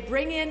when they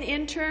bring in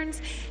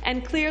interns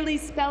and clearly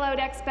spell out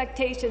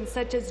expectations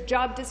such as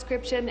job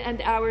description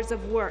and hours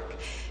of work.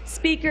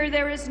 Speaker,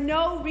 there is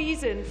no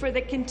reason for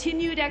the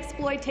continued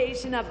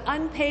exploitation of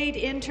unpaid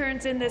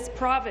interns in this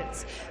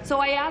province. So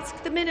I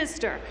ask the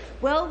Minister,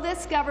 will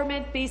this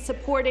government be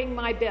supporting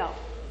my bill?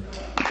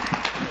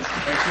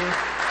 Thank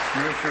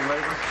you. Minister of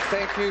Labour.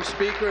 Thank you,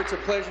 Speaker. It's a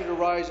pleasure to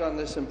rise on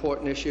this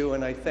important issue,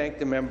 and I thank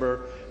the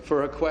member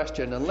for her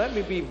question. And let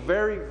me be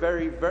very,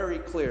 very, very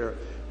clear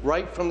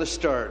right from the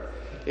start.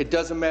 It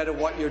doesn't matter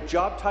what your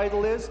job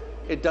title is.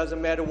 It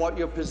doesn't matter what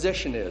your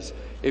position is.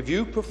 If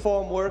you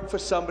perform work for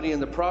somebody in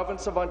the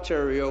province of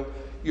Ontario,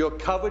 you're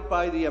covered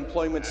by the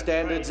Employment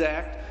Standards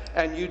Act,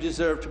 and you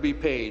deserve to be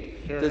paid.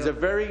 There's a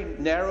very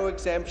narrow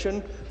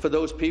exemption for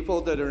those people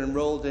that are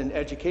enrolled in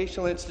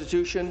educational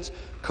institutions,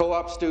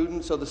 co-op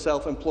students, or the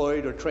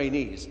self-employed or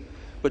trainees.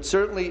 But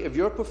certainly, if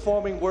you're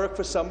performing work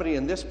for somebody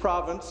in this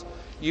province,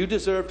 you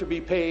deserve to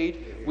be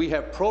paid. We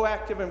have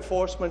proactive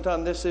enforcement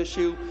on this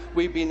issue.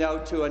 We've been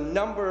out to a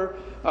number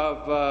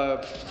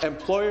of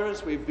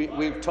employers.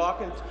 We've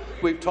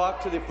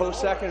talked to the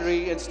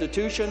post-secondary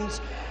institutions,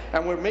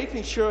 and we're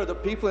making sure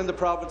that people in the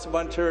province of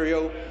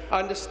Ontario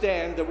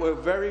understand that we're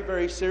very,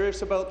 very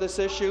serious about this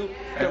issue,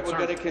 that we're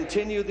going to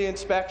continue the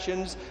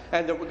inspections,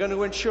 and that we're going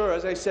to ensure,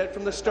 as I said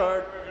from the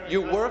start,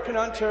 you work in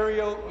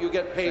Ontario, you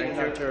get paid in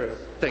Ontario.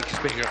 Thank you,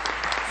 Speaker.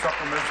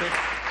 Supplementary.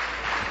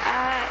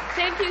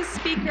 Thank you,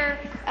 Speaker.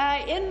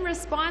 In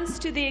response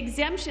to the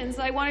exemptions,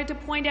 I wanted to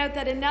point out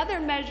that another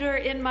measure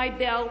in my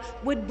bill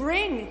would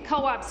bring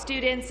co-op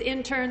students,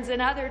 interns,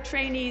 and other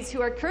trainees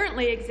who are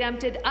currently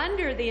exempted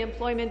under the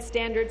Employment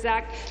Standards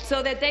Act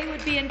so that they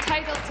would be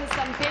entitled to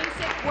some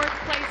basic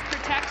workplace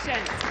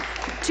protections.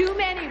 Too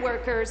many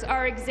workers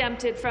are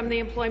exempted from the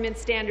Employment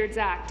Standards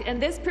Act,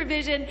 and this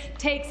provision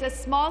takes a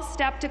small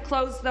step to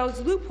close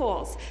those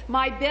loopholes.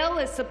 My bill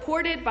is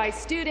supported by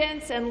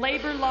students and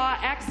labour law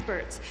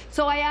experts.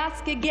 So I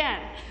ask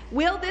again,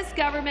 will this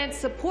government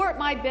support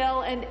my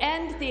bill and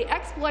end the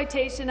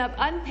exploitation of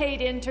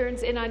unpaid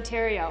interns in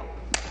Ontario?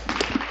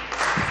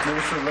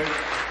 Minister of Labour.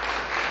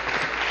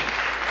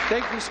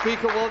 Thank you,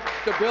 Speaker. Well,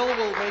 the bill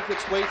will make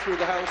its way through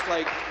the House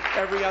like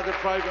every other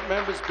private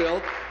member's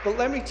bill. But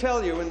let me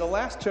tell you, in the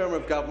last term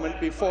of government,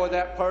 before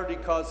that party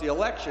caused the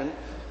election,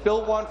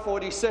 Bill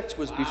 146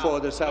 was before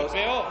this House,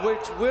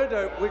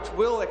 which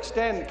will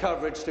extend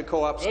coverage to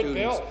co-op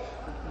students.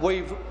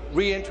 We've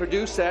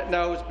reintroduced that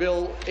now as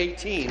Bill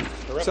 18.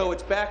 Terrific. So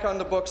it's back on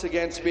the books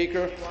again,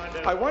 Speaker.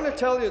 I want to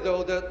tell you,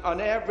 though, that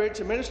on average,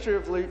 the Minister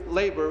of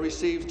Labour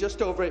receives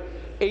just over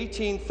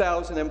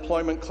 18,000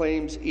 employment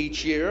claims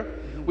each year.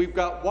 We've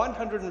got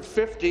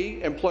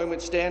 150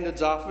 Employment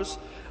Standards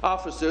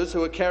officers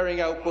who are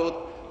carrying out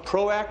both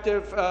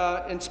proactive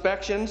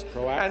inspections,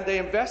 and they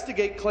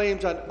investigate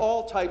claims on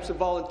all types of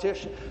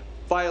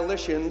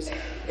violations,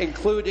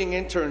 including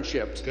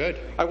internships. Good.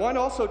 I want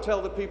to also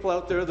tell the people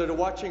out there that are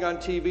watching on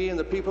TV and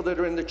the people that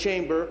are in the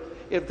chamber,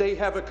 if they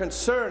have a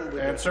concern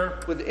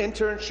with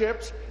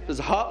internships, there's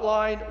a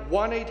hotline,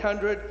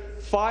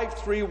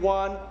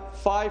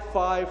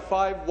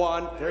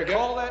 1-800-531-5551.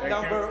 Call that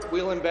number.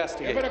 We'll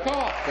investigate. Give it a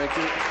call. Thank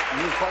you.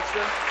 New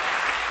question.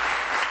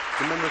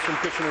 The member from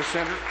Kitchener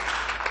Centre.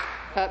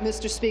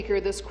 Mr. Speaker,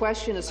 this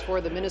question is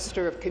for the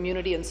Minister of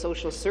Community and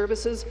Social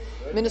Services.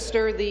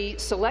 Minister, the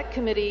Select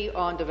Committee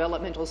on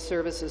Developmental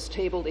Services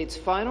tabled its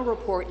final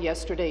report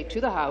yesterday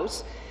to the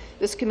House.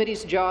 This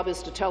committee's job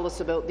is to tell us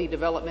about the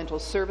developmental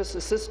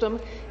services system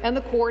and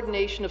the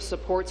coordination of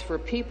supports for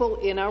people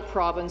in our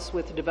province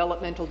with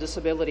developmental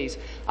disabilities.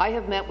 I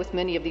have met with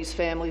many of these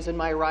families in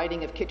my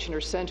riding of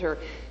Kitchener Centre,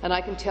 and I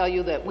can tell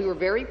you that we were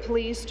very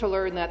pleased to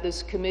learn that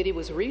this committee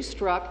was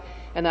restruck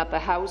and that the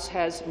House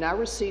has now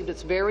received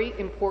its very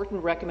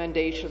important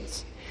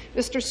recommendations.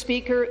 Mr.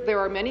 Speaker, there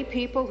are many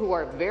people who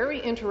are very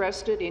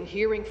interested in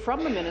hearing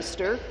from the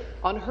Minister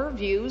on her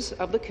views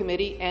of the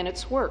committee and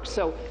its work.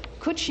 So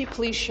could she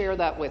please share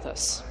that with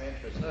us?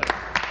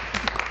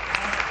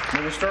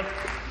 Minister.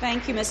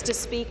 Thank you, Mr.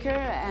 Speaker,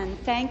 and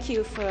thank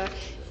you for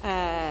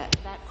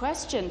that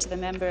question to the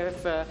member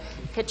for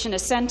Kitchener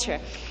Centre.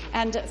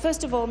 And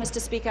first of all,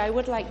 Mr. Speaker, I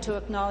would like to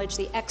acknowledge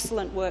the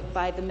excellent work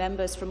by the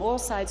members from all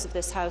sides of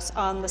this House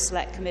on the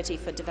Select Committee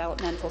for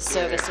Developmental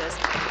Services.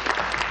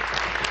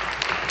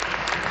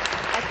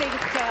 I think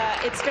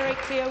it's very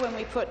clear when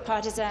we put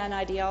partisan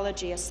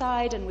ideology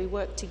aside and we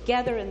work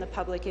together in the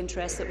public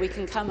interest that we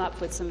can come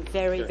up with some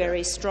very,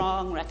 very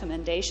strong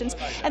recommendations,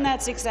 and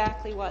that's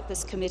exactly what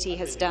this committee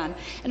has done.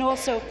 And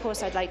also, of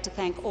course, I'd like to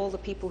thank all the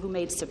people who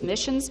made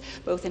submissions,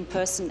 both in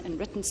person and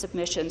written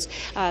submissions.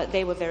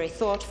 They were very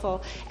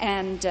thoughtful,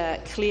 and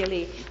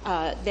clearly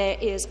there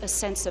is a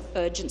sense of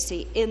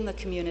urgency in the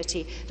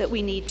community that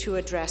we need to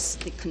address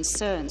the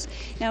concerns.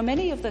 Now,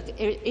 many of the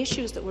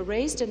issues that were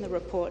raised in the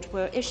report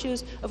were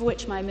issues of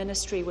which my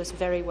ministry was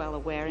very well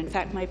aware. In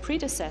fact, my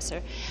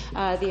predecessor,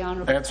 the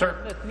Honourable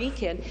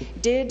McMeekin,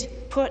 did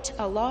put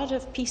a lot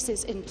of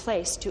pieces in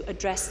place to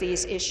address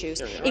these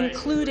issues,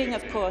 including,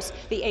 of course,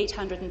 the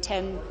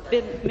 $810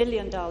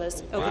 million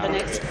over the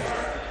next.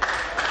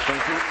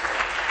 Thank you.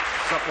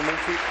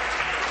 Supplementary.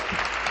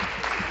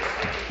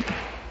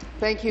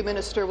 Thank you,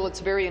 Minister. Well, it's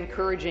very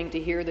encouraging to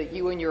hear that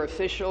you and your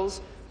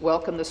officials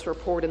welcome this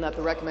report and that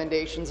the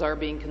recommendations are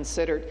being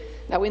considered.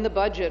 Now, in the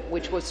budget,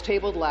 which was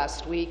tabled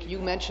last week, you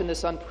mentioned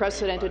this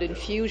unprecedented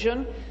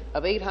infusion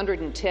of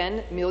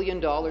 $810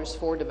 million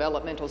for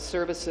developmental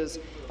services,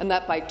 and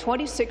that by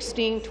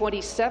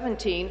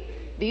 2016-2017,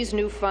 these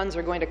new funds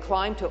are going to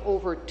climb to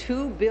over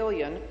 $2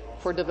 billion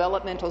for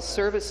developmental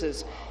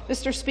services.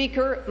 Mr.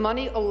 Speaker,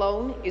 money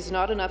alone is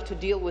not enough to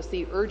deal with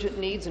the urgent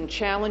needs and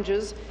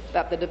challenges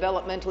that the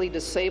developmentally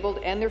disabled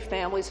and their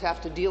families have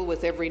to deal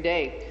with every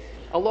day.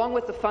 Along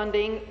with the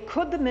funding,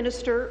 could the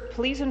minister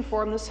please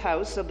inform this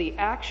House of the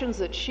actions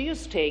that she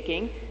is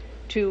taking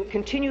to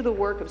continue the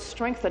work of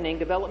strengthening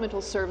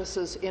developmental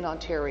services in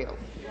Ontario?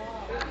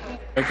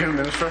 Thank you,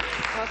 Minister.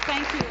 Well,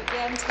 thank you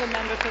again to the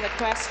member for the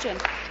question.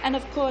 And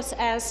of course,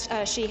 as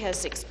she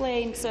has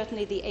explained,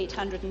 certainly the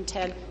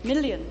 $810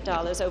 million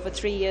over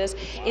 3 years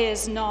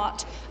is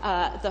not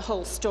the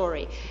whole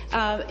story.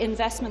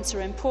 Investments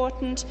are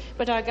important,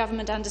 but our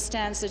government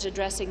understands that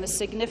addressing the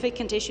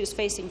significant issues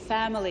facing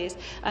families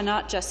are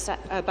not just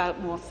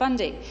about more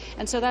funding.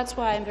 And so that's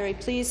why I'm very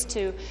pleased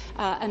to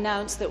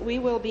announce that we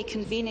will be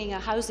convening a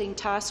housing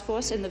task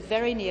force in the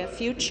very near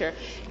future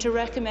to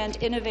recommend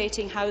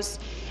innovative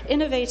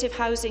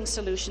housing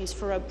solutions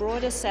for a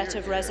broader set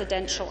of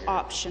residential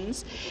options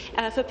options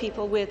for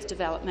people with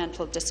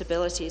developmental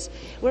disabilities.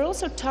 We're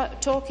also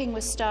talking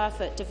with staff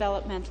at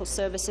Developmental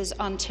Services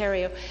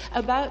Ontario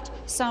about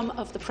some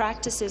of the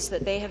practices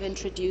that they have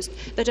introduced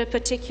that are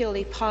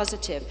particularly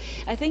positive.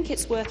 I think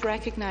it's worth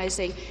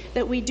recognizing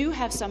that we do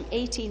have some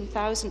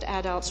 18,000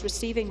 adults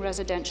receiving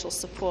residential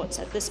supports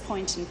at this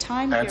point in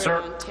time here in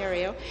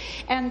Ontario,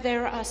 and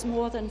there are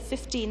more than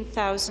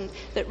 15,000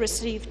 that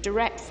receive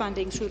direct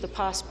funding through the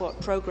Passport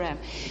program.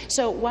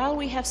 So while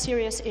we have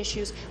serious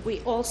issues, we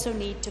also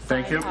need to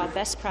find our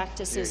best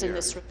practices in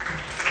this regard.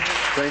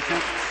 Thank you.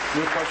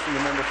 New question, the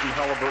member from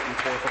Haliburton,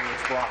 Kawartha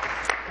Lakes Brock.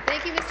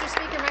 Thank you, Mr.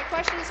 Speaker. My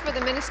question is for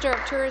the Minister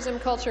of Tourism,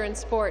 Culture and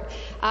Sport.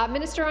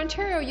 Minister,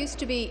 Ontario used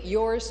to be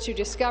yours to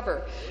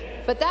discover,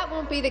 but that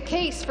won't be the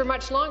case for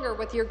much longer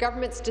with your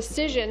government's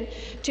decision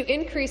to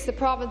increase the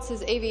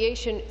province's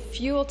aviation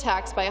fuel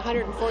tax by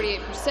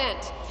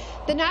 148%.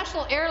 The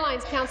National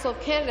Airlines Council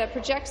of Canada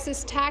projects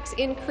this tax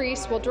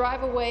increase will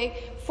drive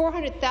away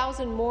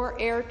 400,000 more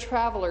air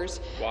travellers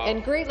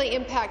and greatly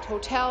impact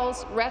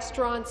hotels,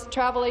 restaurants,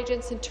 travel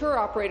agents and tour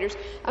operators,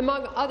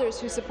 among others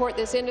who support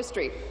this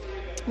industry.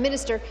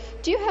 Minister,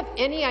 do you have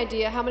any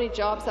idea how many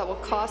jobs that will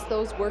cost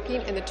those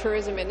working in the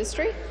tourism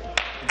industry?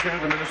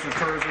 The Minister of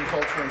Tourism,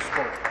 Culture and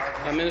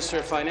Sport. Minister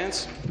of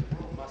Finance.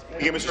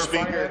 Thank you, Mr.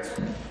 Speaker.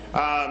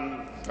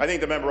 I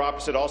think the member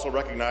opposite also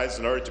recognizes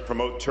in order to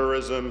promote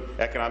tourism,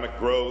 economic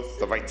growth,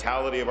 the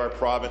vitality of our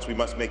province, we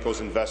must make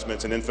those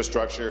investments in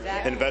infrastructure,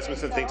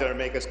 investments in things that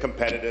make us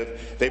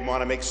competitive. They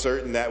want to make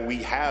certain that we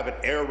have an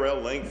air rail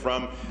link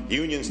from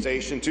Union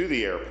Station to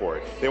the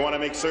airport. They want to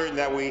make certain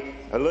that we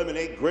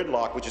eliminate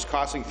gridlock, which is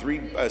costing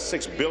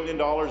 $6 billion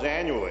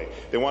annually.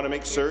 They want to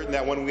make certain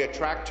that when we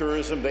attract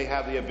tourism, they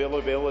have the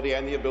availability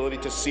and the ability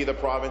to see the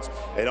province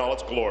in all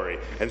its glory.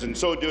 And in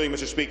so doing,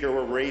 Mr. Speaker,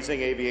 we're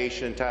raising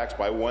aviation tax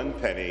by 1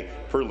 penny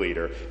per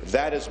litre.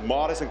 That is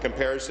modest in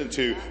comparison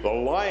to the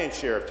lion's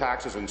share of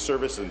taxes and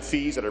service and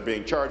fees that are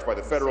being charged by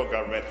the federal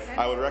government.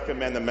 I would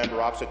recommend the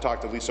member opposite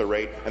talk to Lisa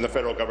Raitt and the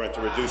federal government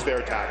to reduce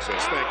their taxes.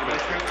 Thank you,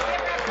 Mr.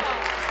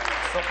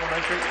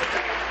 Supplementary.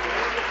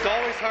 It's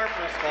always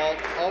Harper's fault.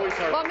 Always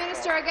Harper. Well,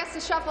 Minister, I guess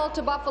the shuffle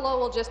to Buffalo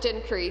will just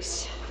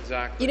increase.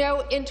 Exactly. You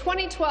know, in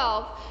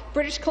 2012,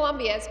 British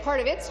Columbia, as part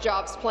of its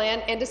jobs plan,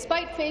 and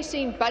despite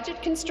facing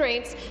budget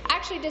constraints,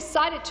 actually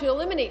decided to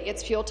eliminate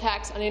its fuel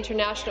tax on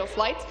international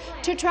flights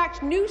to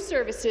attract new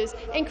services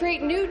and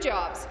create new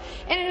jobs.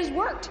 And it has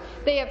worked.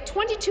 They have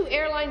 22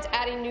 airlines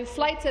adding new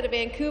flights out of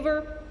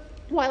Vancouver,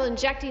 while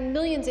injecting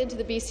millions into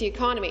the BC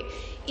economy.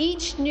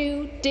 Each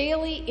new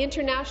daily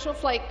international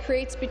flight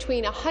creates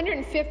between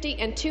 150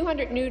 and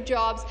 200 new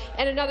jobs,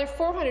 and another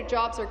 400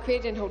 jobs are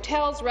created in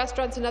hotels,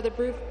 restaurants and other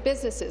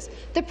businesses.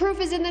 The proof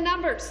is in the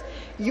numbers.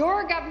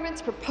 Your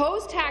government's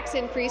proposed tax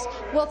increase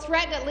will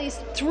threaten at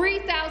least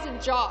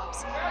 3,000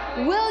 jobs.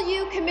 Will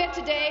you commit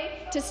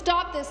today to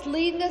stop this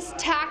needless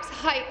tax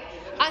hike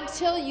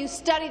until you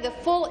study the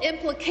full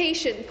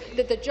implication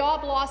that the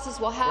job losses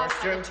will have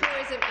on the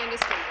tourism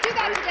industry? Do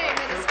that today,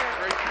 Minister.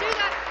 Do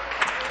that.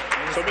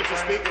 So, Mr.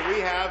 Speaker, we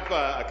have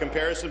a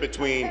comparison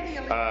between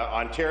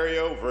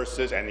Ontario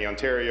and the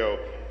Ontario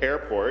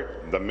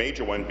Airport, the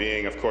major one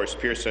being, of course,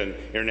 Pearson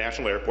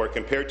International Airport,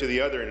 compared to the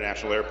other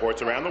international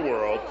airports around the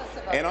world,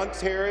 and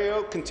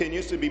Ontario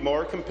continues to be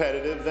more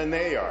competitive than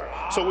they are.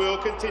 So we will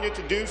continue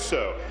to do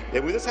so.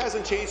 This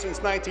hasn't changed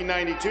since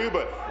 1992,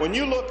 but when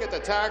you look at the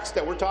tax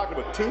that we're talking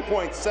about,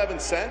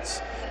 2.7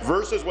 cents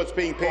versus what's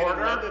being paid in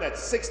London at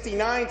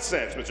 69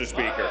 cents, Mr.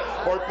 Speaker,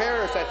 or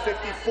Paris at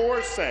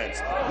 54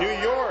 cents, New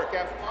York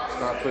at...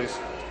 Stop, please.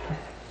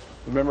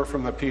 The member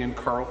from the P in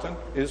Carleton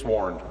is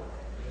warned.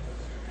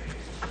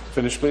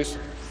 Finish, please.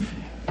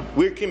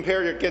 We're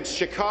compared against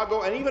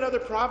Chicago and even other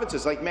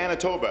provinces like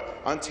Manitoba.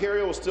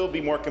 Ontario will still be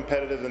more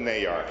competitive than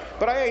they are.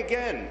 But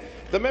again,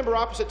 the member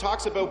opposite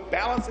talks about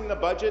balancing the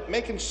budget,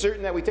 making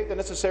certain that we take the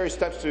necessary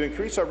steps to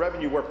increase our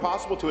revenue where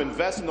possible, to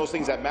invest in those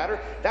things that matter.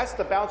 That's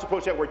the balanced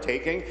approach that we're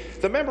taking.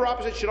 The member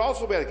opposite should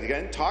also,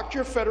 again, talk to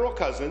your federal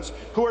cousins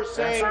who are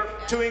saying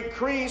to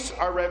increase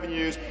our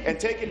revenues and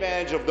take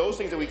advantage of those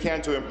things that we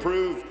can to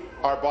improve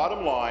our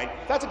bottom line.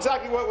 That's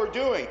exactly what we're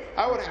doing.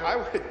 I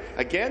would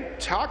again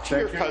talk to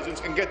your cousins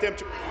and get them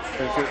to.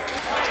 Thank you.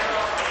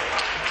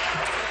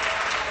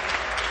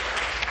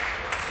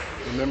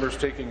 The member's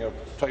taking a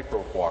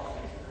tightrope walk.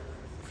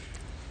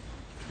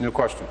 New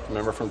question. The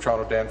member from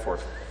Toronto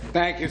Danforth.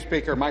 Thank you,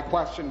 Speaker. My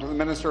question to the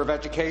Minister of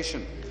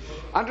Education.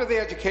 Under the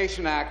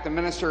Education Act, the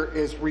minister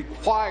is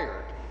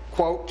required,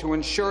 quote, to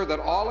ensure that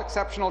all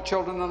exceptional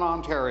children in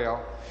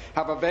Ontario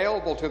have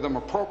available to them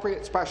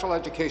appropriate special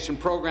education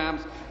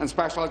programs and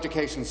special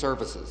education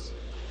services.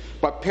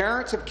 But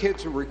parents of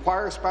kids who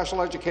require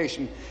special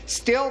education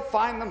still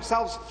find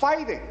themselves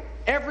fighting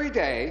every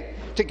day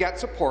to get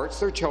supports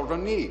their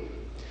children need.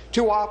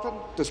 Too often,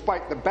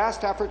 despite the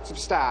best efforts of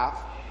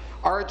staff,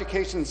 our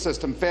education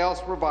system fails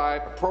to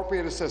provide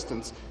appropriate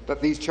assistance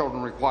that these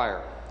children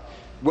require.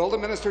 Will the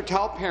minister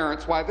tell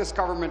parents why this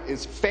government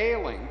is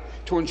failing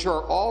to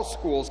ensure all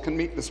schools can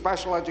meet the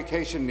special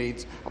education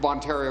needs of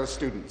Ontario's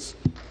students?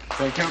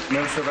 Thank you.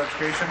 Minister of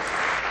Education.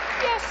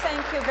 Yes, Yes,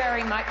 thank you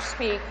very much,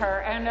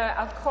 Speaker. And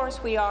of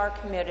course, we are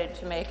committed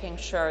to making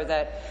sure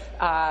that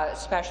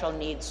special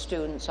needs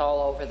students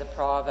all over the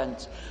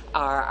province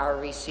are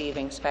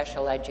receiving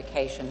special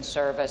education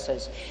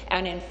services.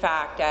 And in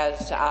fact,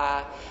 as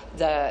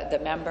the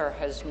member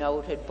has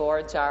noted,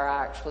 boards are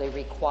actually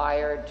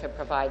required to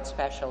provide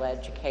special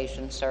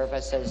education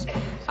services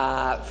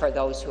for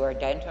those who are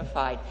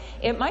identified.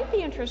 It might be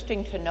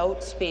interesting to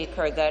note,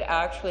 Speaker, that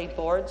actually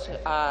boards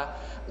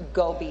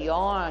go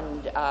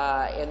beyond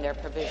in their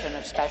provision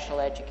of special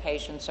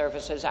education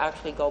services,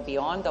 actually go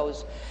beyond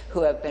those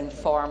who have been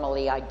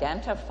formally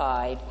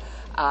identified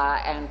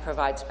and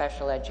provide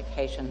special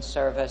education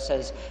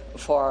services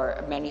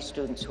for many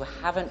students who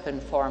haven't been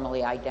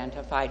formally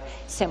identified,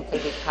 simply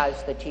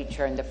because the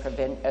teacher and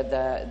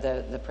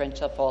the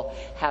principal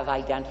have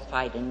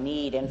identified a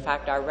need. In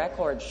fact, our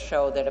records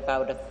show that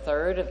about a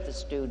third of the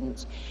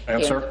students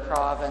in the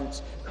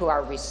province who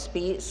are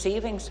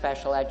receiving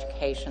special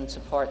education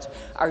supports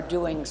are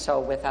doing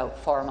so without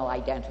formal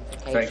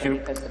identification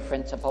because the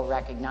principal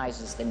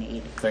recognizes the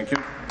need. Thank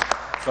you.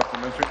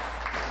 Supplementary.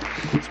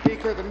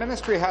 Speaker, the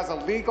ministry has a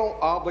legal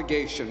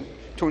obligation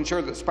to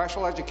ensure that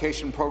special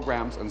education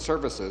programs and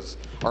services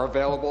are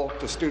available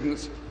to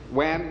students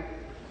when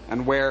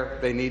and where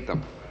they need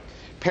them.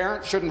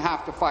 Parents shouldn't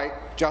have to fight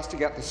just to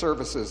get the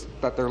services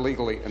that they're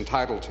legally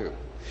entitled to.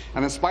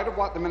 And in spite of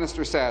what the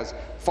minister says,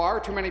 far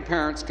too many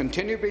parents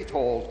continue to be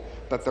told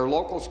that their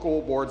local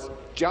school boards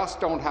just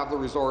don't have the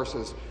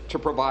resources to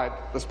provide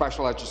the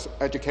special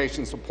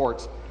education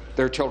supports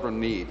their children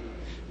need.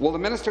 Will the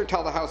minister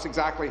tell the House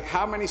exactly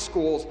how many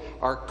schools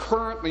are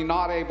currently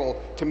not able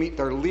to meet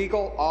their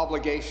legal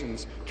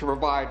obligations to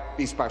provide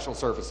these special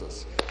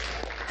services?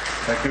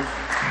 Thank you.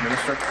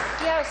 Minister.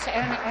 Yes,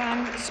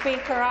 and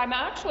Speaker, I'm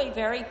actually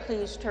very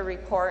pleased to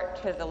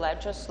report to the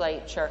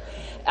legislature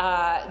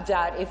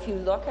that if you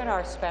look at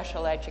our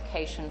special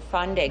education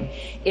funding,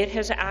 it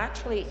has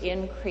actually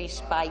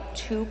increased by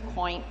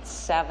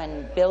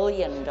 $2.7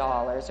 billion,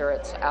 or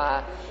it's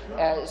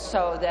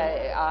so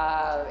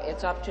that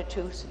it's up to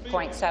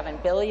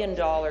 $2.7 billion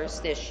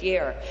this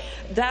year.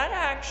 That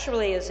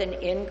actually is an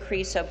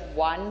increase of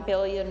 $1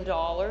 billion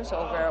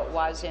over it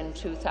was in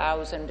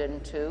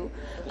 2002.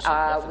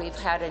 We've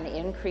had an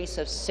increase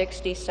of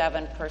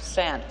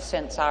 67%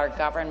 since our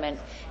government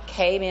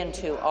came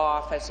into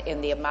office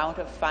in the amount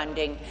of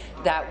funding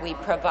that we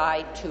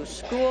provide to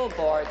school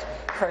boards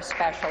for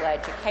special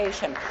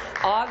education.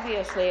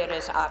 Obviously, it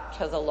is up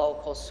to the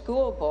local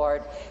school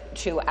board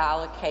to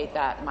allocate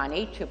that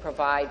money to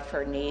provide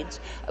for needs,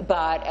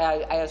 but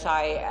as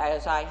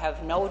I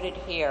have noted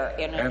here,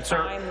 in a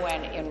time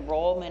when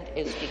enrollment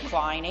is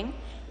declining,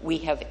 we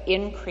have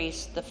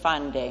increased the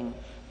funding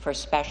for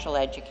special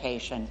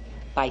education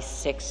by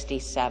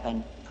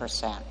 67%.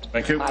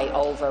 Thank you. By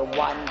over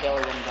 $1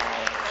 billion.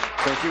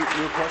 Thank you.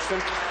 New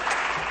question?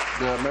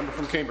 The member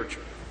from Cambridge.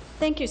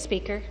 Thank you,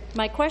 Speaker.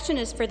 My question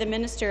is for the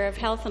Minister of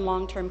Health and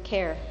Long-Term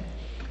Care.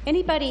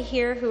 Anybody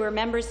here who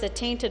remembers the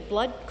tainted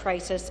blood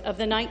crisis of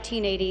the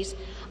 1980s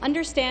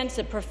understands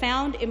the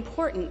profound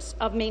importance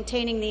of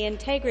maintaining the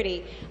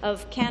integrity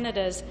of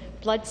Canada's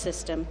blood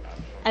system.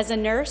 As a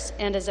nurse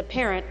and as a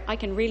parent, I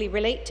can really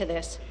relate to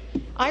this.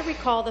 I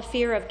recall the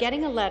fear of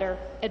getting a letter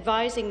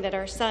advising that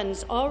our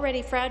son's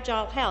already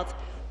fragile health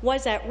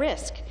was at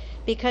risk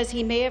because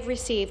he may have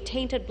received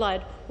tainted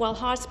blood while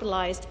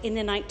hospitalized in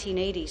the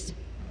 1980s.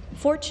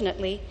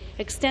 Fortunately,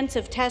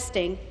 extensive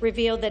testing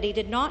revealed that he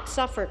did not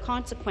suffer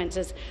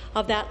consequences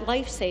of that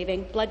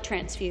life-saving blood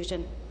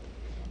transfusion.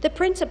 The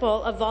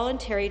principle of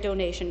voluntary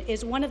donation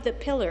is one of the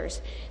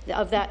pillars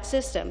of that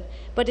system,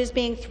 but is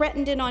being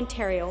threatened in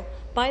Ontario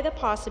by the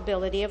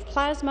possibility of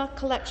plasma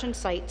collection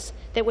sites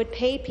that would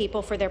pay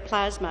people for their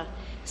plasma.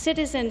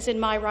 Citizens in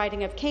my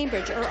riding of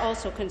Cambridge are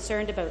also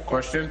concerned about this.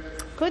 Question.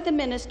 Could the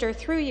minister,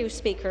 through you,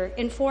 Speaker,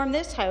 inform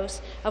this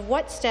House of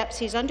what steps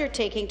he's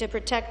undertaking to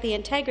protect the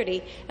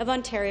integrity of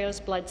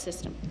Ontario's blood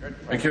system?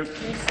 Thank you.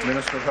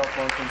 Minister of Health,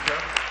 Long-Term Care.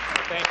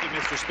 Thank you,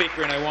 Mr.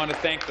 Speaker, and I want to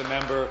thank the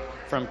member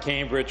from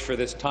Cambridge for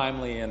this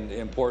timely and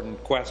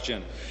important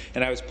question.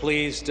 And I was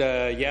pleased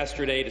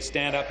yesterday to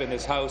stand up in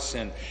this House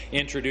and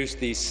introduce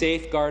the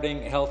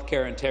Safeguarding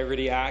Healthcare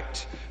Integrity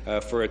Act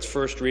for its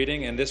first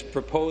reading. And this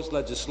proposed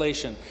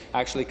legislation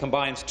actually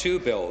combines two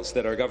bills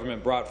that our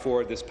government brought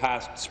forward this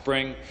past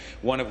spring,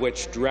 one of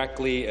which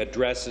directly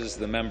addresses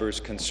the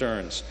member's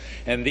concerns.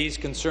 And these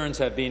concerns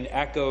have been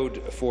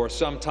echoed for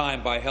some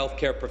time by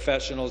healthcare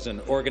professionals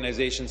and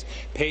organizations,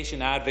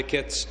 patient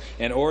advocates,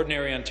 and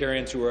ordinary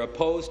Ontarians who are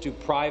opposed to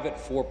private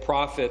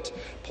for-profit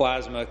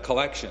plasma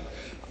collection.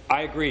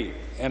 I agree,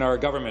 and our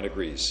government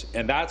agrees,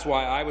 and that's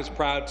why I was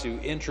proud to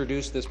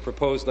introduce this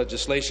proposed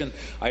legislation.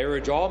 I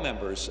urge all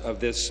members of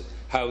this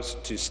House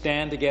to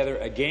stand together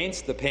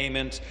against the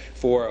payment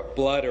for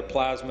blood or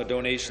plasma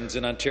donations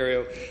in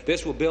Ontario.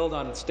 This will build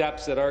on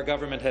steps that our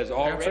government has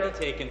already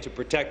taken to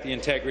protect the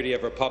integrity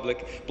of our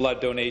public blood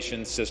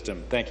donation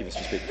system. Thank you,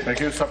 Mr. Speaker. Thank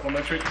you.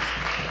 Supplementary.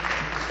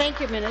 Thank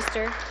you,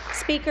 Minister.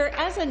 Speaker,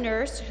 as a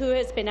nurse who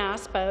has been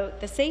asked about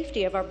the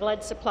safety of our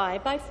blood supply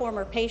by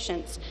former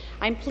patients,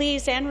 I'm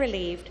pleased and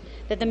relieved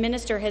that the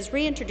minister has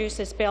reintroduced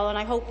this bill, and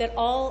I hope that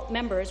all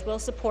members will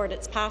support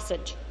its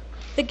passage.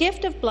 The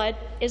gift of blood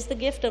is the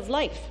gift of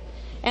life,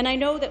 and I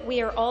know that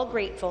we are all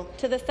grateful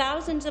to the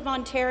thousands of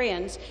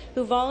Ontarians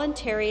who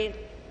voluntarily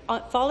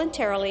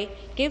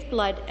give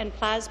blood and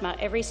plasma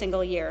every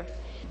single year.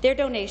 Their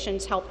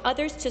donations help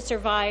others to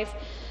survive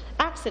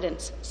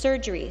accidents,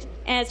 surgeries,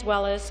 as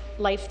well as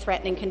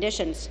life-threatening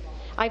conditions.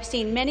 I've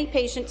seen many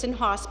patients in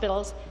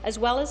hospitals, as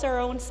well as our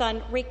own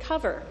son,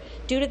 recover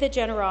due to the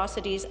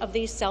generosities of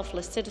these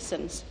selfless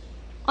citizens.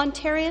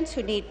 Ontarians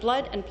who need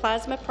blood and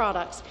plasma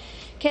products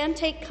can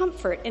take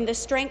comfort in the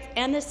strength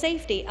and the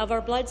safety of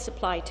our blood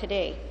supply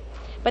today.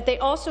 But they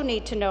also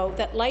need to know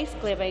that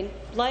life-giving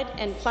blood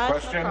and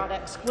plasma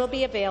products will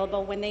be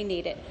available when they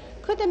need it.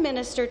 Could the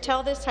minister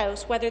tell this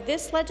House whether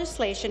this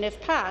legislation, if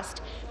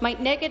passed,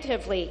 might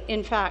negatively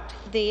impact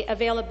the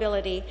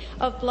availability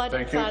of blood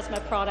and plasma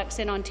products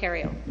in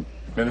Ontario?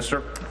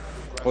 Minister.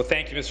 Well,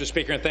 thank you, Mr.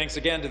 Speaker, and thanks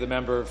again to the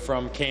member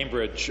from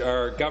Cambridge.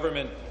 Our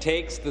government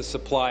takes the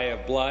supply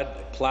of blood,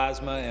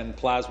 plasma, and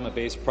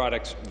plasma-based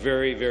products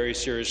very, very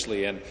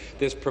seriously, and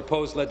this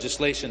proposed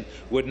legislation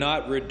would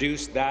not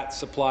reduce that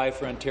supply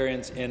for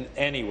Ontarians in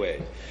any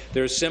way.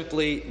 There's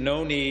simply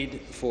no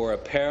need for a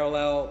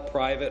parallel,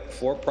 private,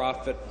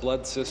 for-profit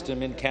blood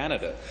system in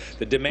Canada.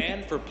 The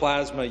demand for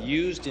plasma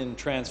used in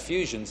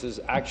transfusions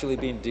has actually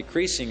been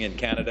decreasing in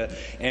Canada,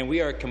 and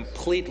we are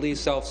completely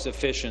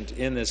self-sufficient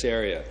in this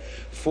area.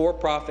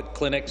 For-profit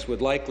clinics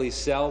would likely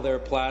sell their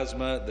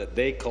plasma that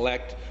they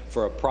collect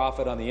for a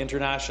profit on the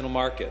international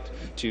market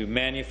to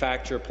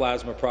manufacture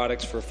plasma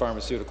products for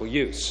pharmaceutical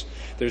use.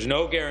 There's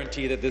no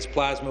guarantee that this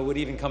plasma would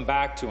even come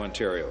back to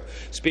Ontario.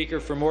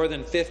 Speaker, for more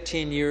than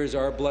 15 years,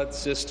 our blood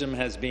system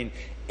has been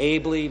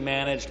ably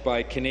managed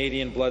by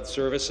Canadian Blood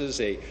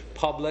Services, a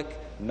public,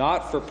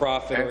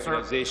 not-for-profit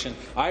organization.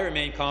 I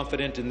remain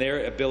confident in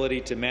their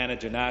ability to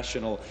manage a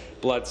national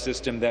blood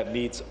system that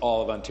meets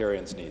all of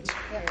Ontarians' needs.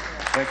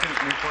 Thank you.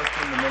 New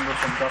question, the member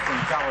from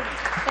Dufferin-Caledon.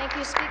 Thank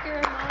you,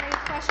 Speaker. My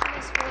question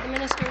is for the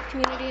Minister of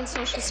Community and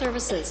Social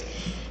Services.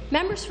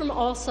 Members from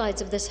all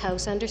sides of this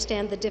House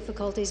understand the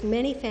difficulties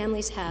many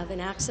families have in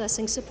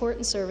accessing support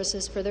and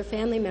services for their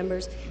family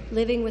members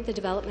living with a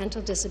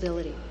developmental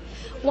disability.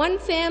 One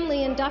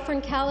family in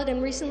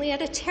Dufferin-Caledon recently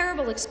had a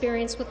terrible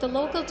experience with the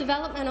local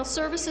Developmental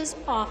Services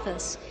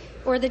Office,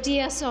 or the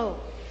DSO.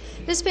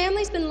 This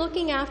family's been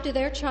looking after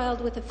their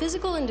child with a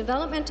physical and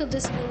developmental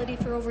disability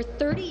for over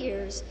 30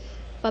 years,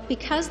 but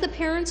because the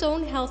parent's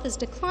own health is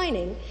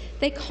declining,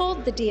 they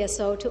called the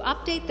DSO to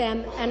update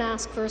them and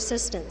ask for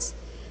assistance.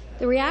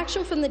 The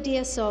reaction from the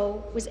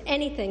DSO was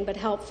anything but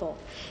helpful.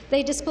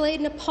 They displayed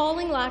an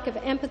appalling lack of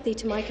empathy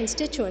to my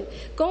constituent,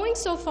 going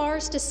so far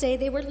as to say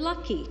they were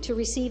lucky to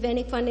receive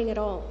any funding at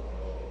all.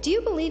 Do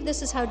you believe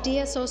this is how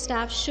DSO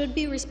staff should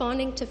be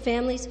responding to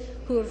families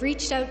who have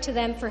reached out to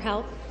them for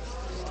help?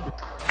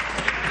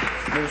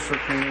 Minister of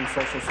Community and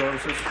Social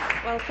Services.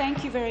 Well,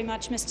 thank you very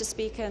much, Mr.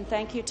 Speaker, and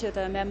thank you to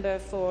the member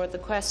for the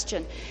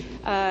question.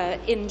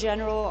 In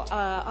general,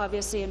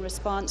 obviously in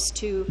response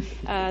to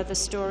the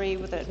story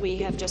that we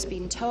have just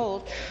been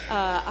told,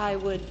 I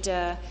would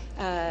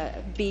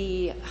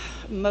be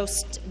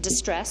most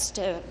distressed,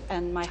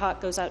 and my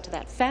heart goes out to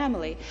that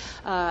family,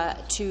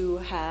 to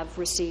have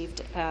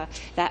received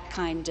that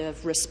kind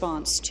of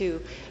response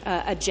to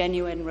a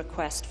genuine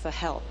request for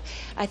help.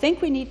 I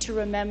think we need to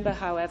remember,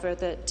 however,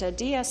 that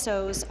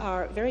DSOs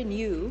are very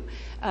new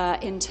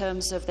in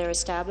terms of their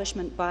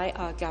establishment by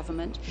our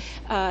government.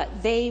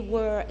 They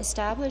were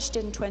established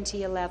in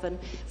 2011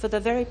 for the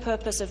very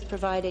purpose of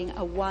providing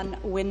a one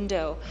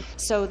window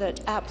so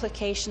that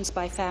applications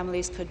by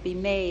families could be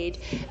made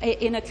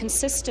in a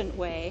consistent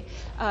way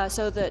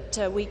so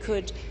that we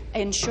could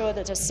ensure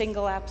that a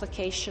single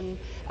application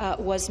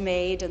was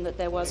made and that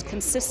there was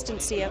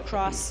consistency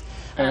across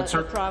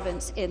the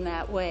province in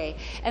that way.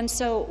 And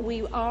so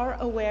we are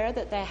aware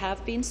that there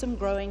have been some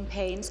growing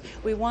pains.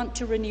 We want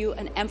to renew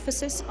an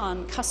emphasis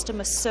on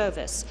customer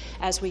service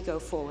as we go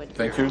forward.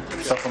 Thank you.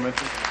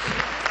 Supplementary.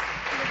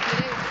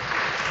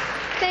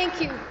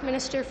 Thank you,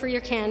 Minister, for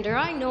your candour.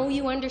 I know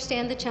you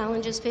understand the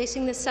challenges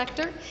facing this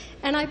sector,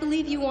 and I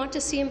believe you want to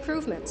see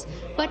improvements.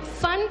 But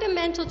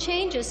fundamental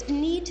changes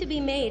need to be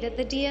made at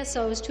the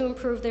DSOs to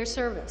improve their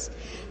service.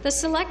 The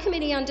Select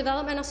Committee on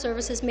Developmental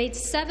Services made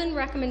 7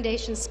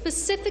 recommendations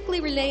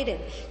specifically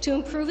related to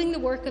improving the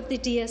work of the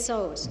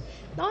DSOs.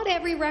 Not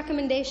every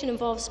recommendation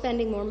involves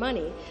spending more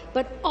money,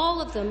 but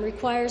all of them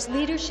requires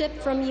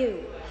leadership from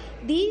you.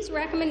 These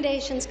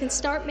recommendations can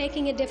start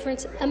making a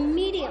difference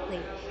immediately.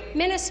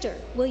 Minister,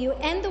 will you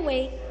end the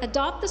wait,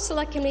 adopt the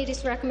Select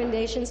Committee's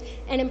recommendations,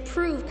 and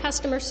improve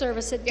customer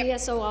service at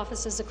DSO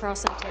offices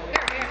across Ontario?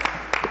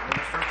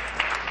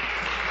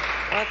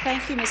 Well,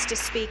 thank you, Mr.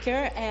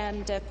 Speaker.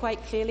 And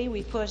quite clearly,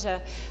 we put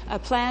a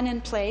plan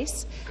in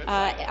place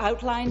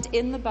outlined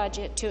in the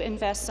budget to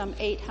invest some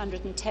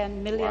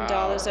 $810 million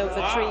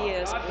over 3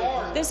 years.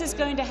 This is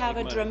going to have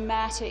a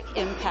dramatic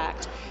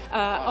impact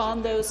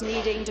on those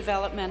needing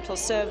developmental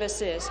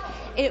services.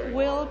 It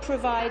will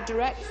provide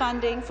direct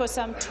funding for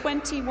some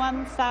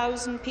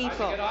 21,000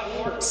 people,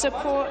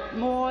 support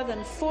more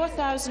than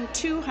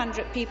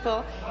 4,200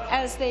 people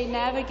as they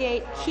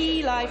navigate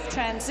key life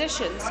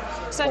transitions,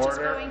 such as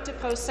going to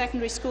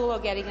post-secondary school or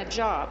getting a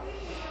job.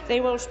 They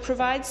will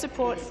provide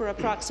support for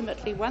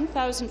approximately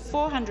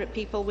 1,400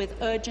 people with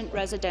urgent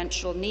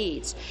residential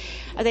needs.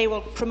 They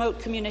will promote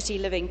community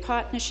living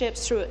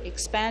partnerships through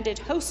expanded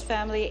host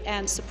family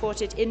and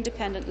supported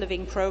independent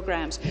living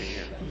programs.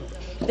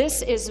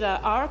 This is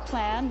our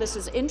plan. This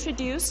is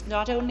introduced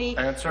not only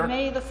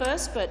May the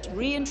 1st, but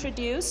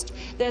reintroduced.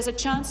 There's a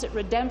chance at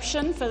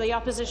redemption for the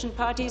opposition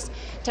parties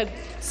to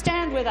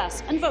stand with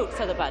us and vote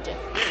for the budget.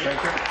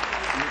 Thank you.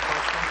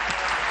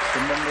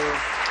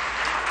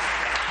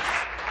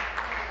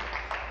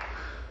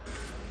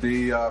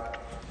 The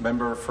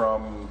member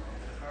from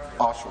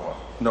Oshawa.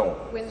 No.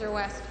 Windsor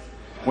West.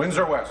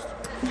 Windsor West.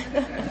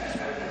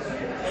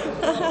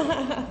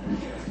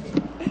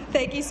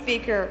 Thank you,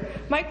 Speaker.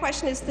 My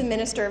question is to the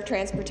Minister of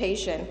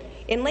Transportation.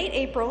 In late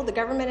April, the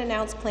government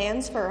announced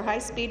plans for a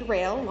high-speed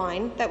rail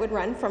line that would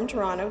run from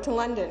Toronto to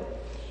London.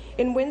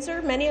 In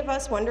Windsor, many of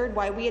us wondered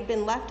why we had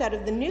been left out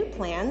of the new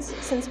plans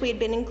since we had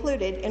been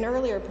included in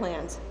earlier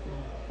plans.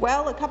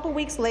 Well, a couple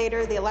weeks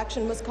later, the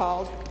election was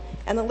called,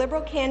 and the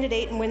Liberal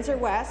candidate in Windsor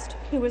West,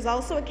 who was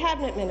also a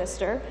cabinet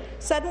minister,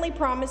 suddenly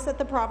promised that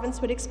the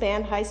province would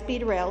expand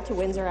high-speed rail to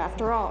Windsor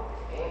after all.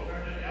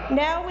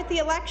 Now, with the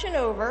election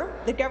over,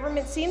 the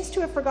government seems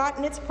to have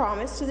forgotten its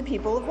promise to the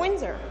people of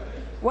Windsor.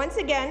 Once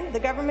again, the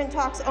government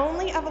talks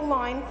only of a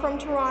line from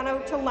Toronto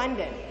to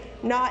London,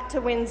 not to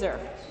Windsor.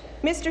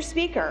 Mr.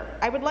 Speaker,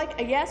 I would like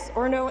a yes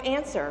or no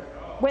answer.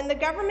 When the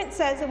government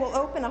says it will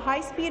open a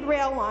high-speed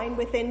rail line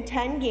within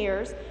 10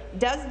 years,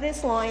 does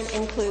this line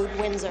include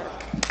Windsor?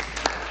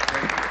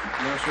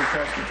 Minister of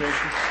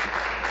Transportation.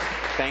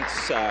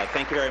 Thanks.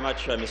 Thank you very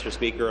much, Mr.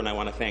 Speaker, and I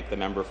want to thank the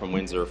member from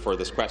Windsor for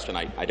this question.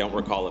 I don't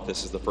recall if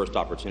this is the first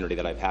opportunity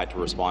that I've had to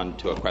respond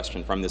to a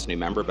question from this new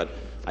member, but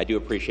I do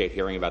appreciate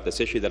hearing about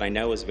this issue that I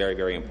know is very,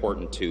 very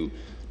important to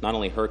not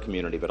only her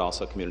community, but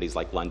also communities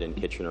like London,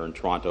 Kitchener, and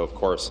Toronto, of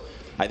course.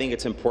 I think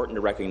it's important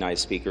to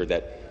recognize, Speaker,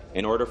 that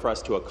in order for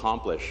us to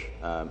accomplish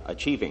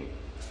achieving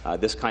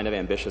this kind of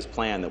ambitious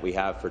plan that we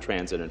have for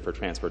transit and for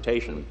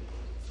transportation,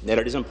 that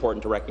it is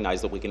important to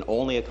recognize that we can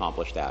only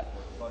accomplish that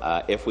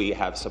if we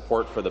have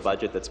support for the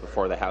budget that's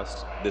before the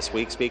House this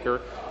week,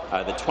 Speaker.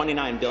 The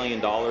 $29 billion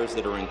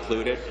that are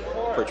included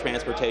for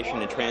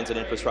transportation and transit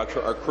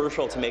infrastructure are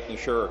crucial to making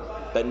sure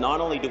that not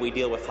only do we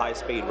deal with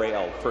high-speed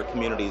rail for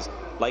communities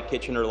like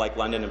Kitchener, like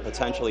London, and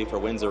potentially for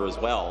Windsor as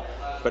well,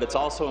 but it's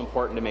also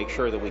important to make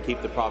sure that we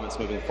keep the province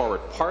moving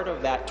forward. Part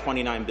of that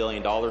 $29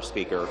 billion,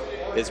 Speaker,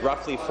 is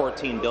roughly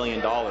 $14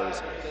 billion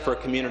for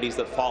communities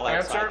that fall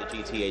outside the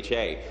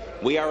GTHA.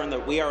 We are in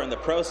the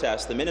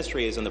process, the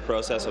ministry is in the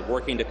process of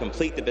working to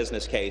complete the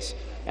business case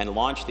and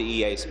launch the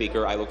EA,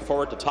 Speaker. I look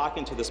forward to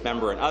talking to this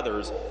member and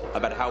others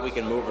about how we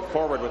can move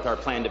forward with our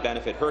plan to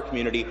benefit her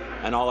community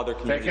and all other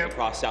communities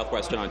across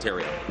southwestern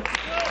Ontario.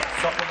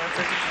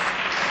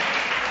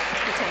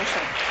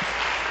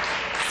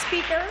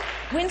 Speaker,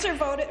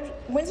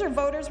 Windsor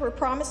voters were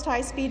promised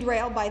high-speed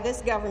rail by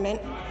this government,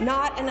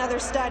 not another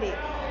study.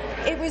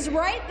 It was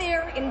right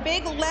there in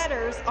big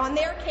letters on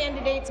their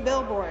candidates'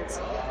 billboards.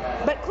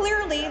 But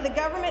clearly, the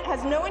government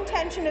has no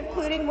intention of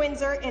including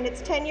Windsor in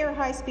its 10-year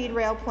high-speed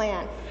rail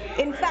plan.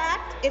 In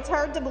fact, it's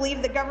hard to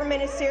believe the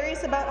government is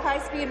serious about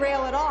high-speed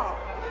rail at all.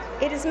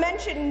 It is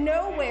mentioned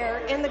nowhere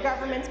in the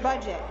government's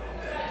budget.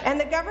 And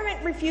the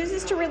government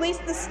refuses to release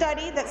the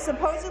study that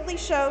supposedly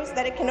shows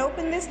that it can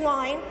open this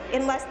line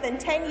in less than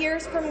 10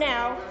 years from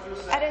now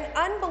at an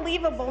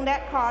unbelievable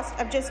net cost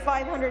of just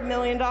 $500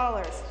 million.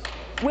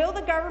 Will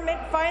the government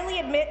finally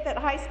admit that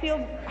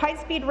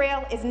high-speed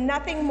rail is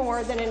nothing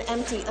more than an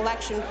empty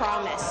election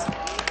promise?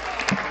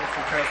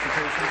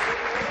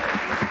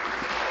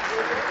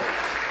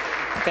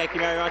 Thank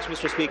you very much,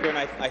 Mr. Speaker, and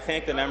I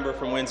thank the member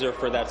from Windsor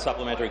for that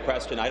supplementary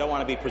question. I don't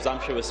want to be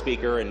presumptuous,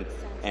 Speaker,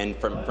 and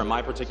from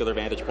my particular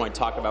vantage point,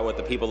 talk about what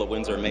the people of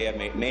Windsor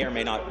may or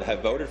may not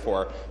have voted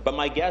for. But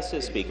my guess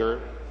is, Speaker,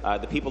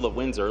 the people of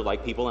Windsor,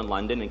 like people in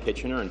London and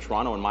Kitchener and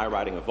Toronto and my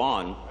riding of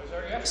Vaughan,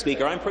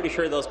 Speaker, I'm pretty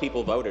sure those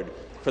people voted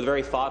for the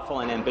very thoughtful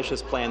and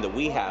ambitious plan that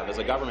we have as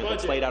a government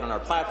that's laid out on our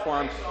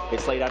platform,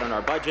 it's laid out on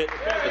our budget,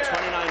 the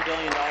 $29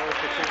 billion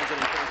for transit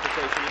and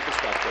transportation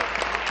infrastructure.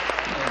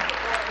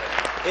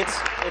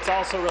 It's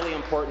also really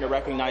important to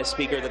recognize,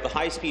 Speaker, that the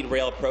high-speed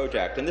rail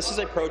project, and this is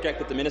a project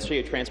that the Ministry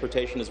of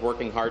Transportation is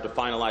working hard to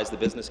finalize the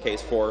business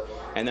case for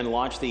and then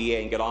launch the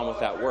EA and get on with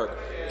that work.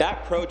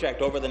 That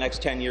project over the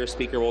next 10 years,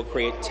 Speaker, will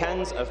create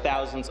tens of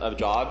thousands of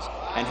jobs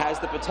and has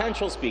the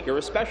potential, Speaker,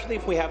 especially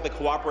if we have the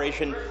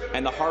cooperation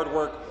and the hard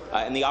work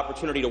and the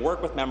opportunity to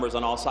work with members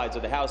on all sides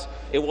of the House,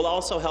 it will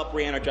also help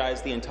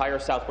re-energize the entire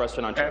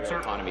southwestern Ontario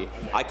economy.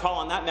 I call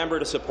on that member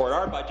to support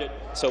our budget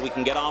so we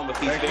can get on with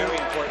these very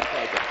important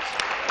projects.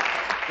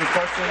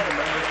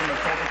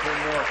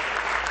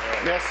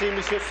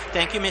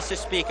 Thank you, Mr.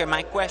 Speaker.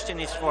 My question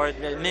is for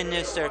the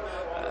Minister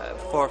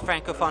for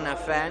Francophone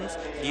Affairs,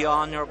 the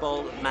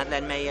Honourable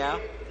Madeleine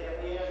Meillard.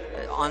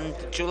 On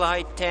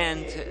July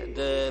 10th,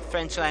 the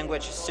French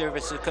Language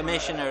Services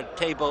Commissioner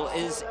tabled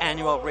his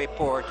annual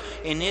report.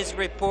 In his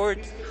report,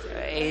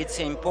 it's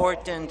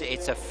important,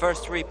 it's a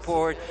first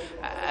report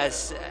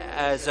as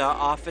an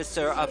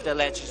officer of the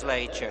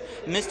legislature.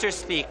 Mr.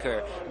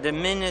 Speaker, the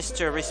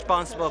minister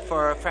responsible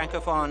for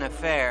Francophone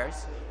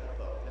Affairs,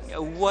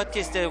 what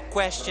is the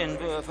question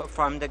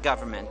from the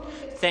government?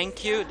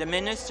 Thank you, the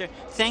Minister.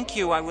 Thank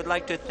you. I would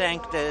like to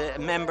thank the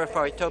member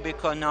for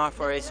Etobicoke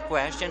for his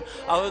question.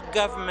 Our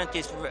government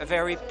is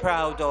very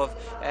proud of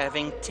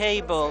having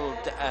tabled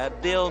a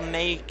bill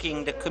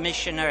making the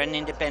Commissioner an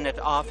independent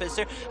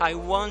officer. I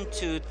want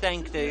to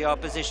thank the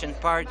opposition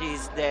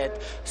parties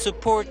that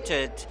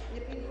supported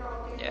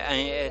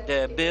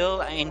the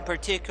bill, in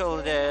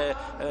particular the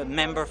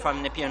member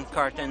from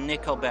Nepean-Carton,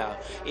 Nickelbell.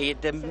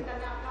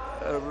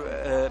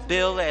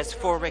 Bill has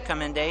 4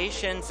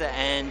 recommendations,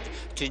 and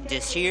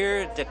this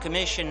year the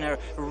Commissioner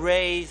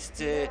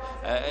raised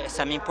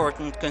some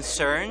important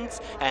concerns,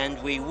 and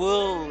we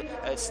will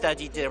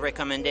study the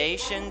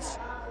recommendations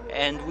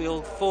and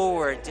we'll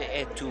forward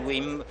to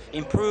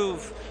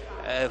improve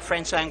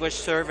French language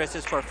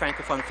services for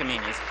Francophone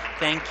communities.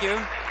 Thank you.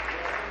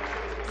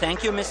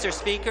 Thank you, Mr.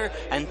 Speaker,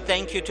 and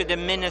thank you to the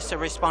Minister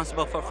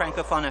responsible for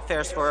Francophone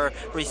Affairs for her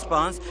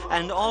response,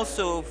 and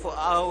also for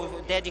how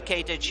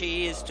dedicated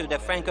she is to the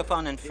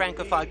Francophone and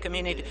Francophile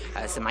community.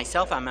 As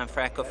myself, I'm a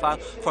Francophile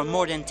for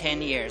more than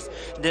 10 years.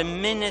 The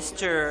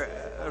Minister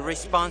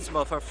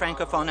responsible for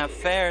Francophone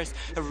Affairs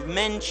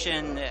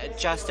mentioned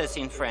justice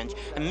in French.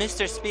 And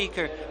Mr.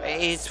 Speaker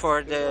is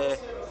for the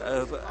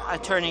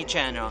Attorney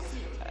General.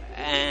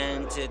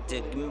 And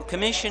the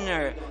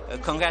Commissioner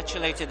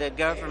congratulated the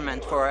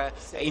government for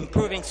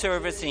improving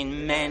service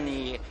in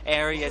many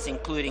areas,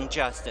 including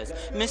justice.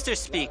 Mr.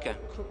 Speaker,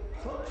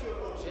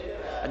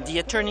 the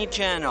Attorney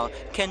General,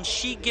 can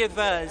she give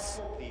us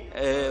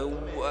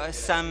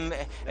some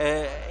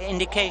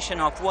indication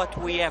of what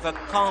we have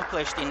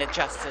accomplished in the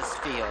justice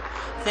field?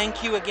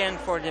 Thank you again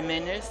for the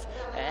minutes.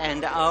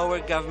 And our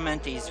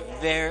government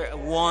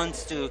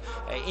wants to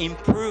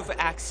improve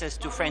access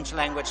to French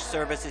language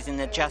services in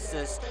the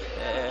justice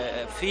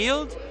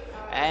field.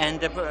 And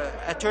the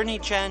Attorney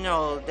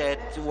General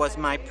that was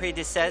my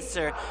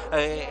predecessor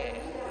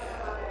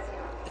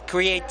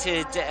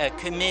created a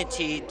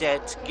committee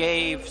that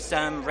gave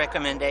some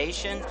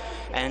recommendations,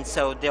 and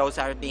so those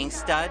are being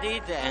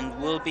studied and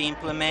will be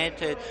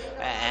implemented,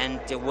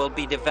 and there will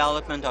be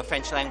development of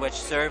French language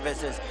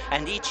services.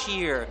 And each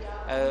year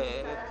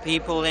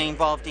people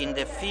involved in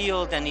the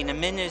field and in the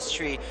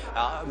ministry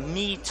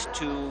meet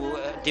to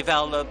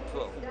develop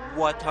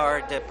what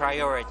are the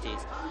priorities.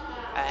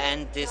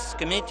 And this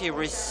committee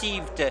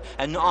received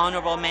an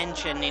honourable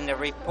mention in the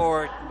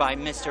report by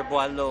Mr.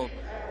 Boileau.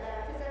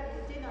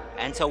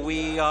 And so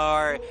we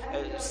are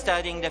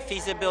studying the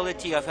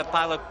feasibility of a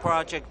pilot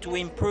project to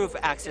improve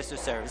access to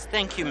service.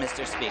 Thank you,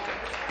 Mr. Speaker.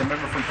 The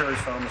member from Parry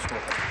Sound, Muskoka.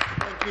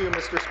 Thank you,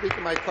 Mr.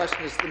 Speaker. My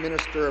question is to the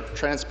Minister of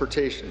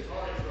Transportation.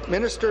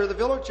 Minister, the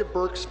village of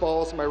Burkes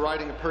Falls in my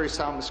riding of Parry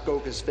Sound,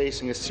 Muskoka is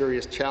facing a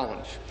serious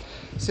challenge.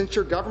 Since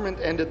your government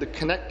ended the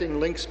Connecting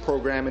Links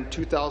program in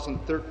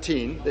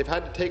 2013, they've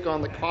had to take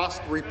on the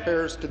cost of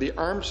repairs to the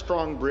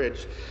Armstrong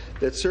Bridge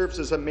that serves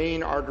as a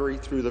main artery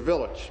through the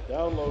village.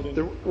 Downloading.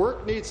 The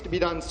work needs to be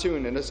done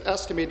soon and is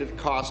estimated to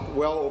cost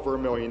well over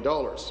 $1 million.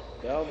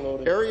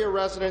 Downloading. Area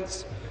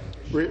residents,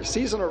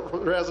 seasonal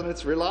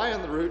residents rely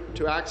on the route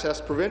to access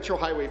Provincial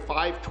Highway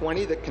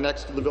 520 that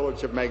connects to the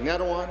village of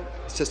Magnetawan,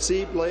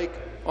 Sasib Lake,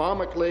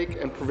 Ahmock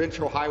Lake, and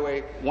Provincial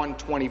Highway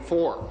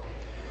 124.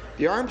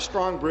 The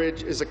Armstrong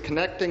Bridge is a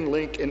connecting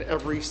link in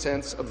every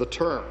sense of the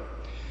term.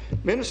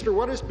 Minister,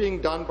 what is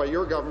being done by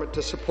your government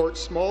to support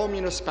small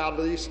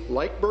municipalities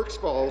like Burkes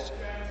Falls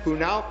who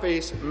now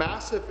face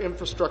massive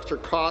infrastructure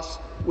costs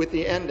with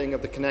the ending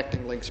of the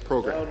Connecting Links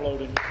program?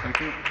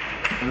 Thank you.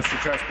 Minister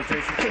of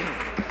Transportation.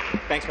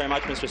 Thanks very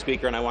much, Mr.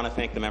 Speaker, and I want to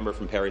thank the member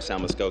from Parry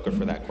Sound, Muskoka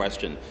for that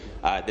question.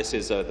 This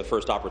is the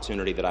first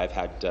opportunity that I've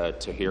had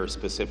to hear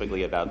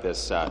specifically about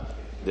this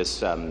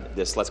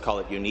let's call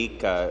it unique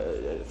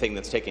thing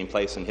that's taking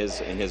place in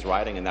his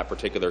riding in that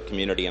particular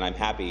community, and I'm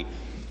happy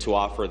to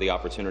offer the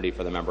opportunity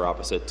for the member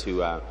opposite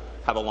to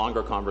have a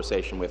longer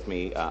conversation with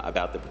me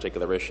about the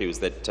particular issues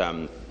that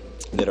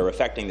that are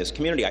affecting this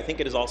community. I think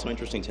it is also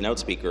interesting to note,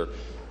 Speaker,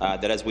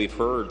 that as we've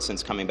heard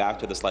since coming back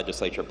to this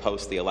legislature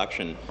post the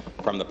election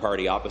from the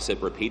party opposite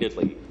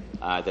repeatedly,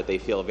 that they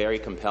feel very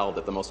compelled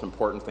that the most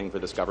important thing for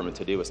this government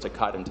to do is to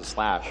cut and to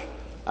slash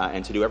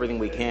and to do everything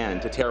we can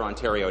to tear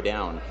Ontario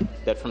down,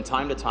 that from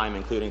time to time,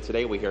 including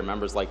today, we hear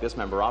members like this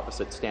member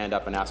opposite stand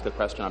up and ask a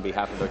question on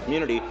behalf of their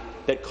community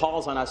that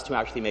calls on us to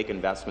actually make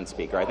investments,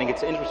 Speaker. I think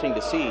it's interesting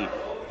to see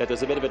that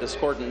there's a bit of a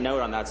discordant note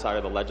on that side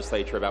of the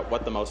legislature about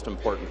what the most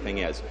important thing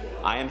is.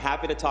 I am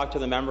happy to talk to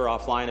the member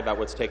offline about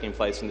what's taking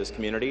place in this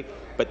community,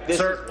 but this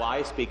is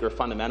why, Speaker,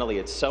 fundamentally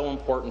it's so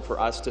important for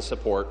us to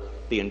support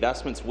the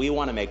investments we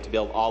want to make to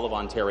build all of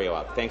Ontario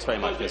up. Thanks very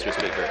much, Mr.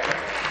 Speaker.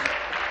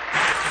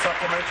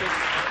 Supplementary.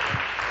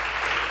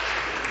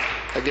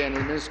 Again, the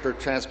Minister of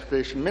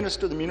Transportation.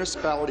 Minister, the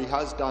municipality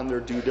has done their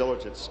due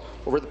diligence.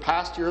 Over the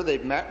past year,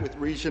 they've met with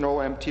regional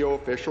MTO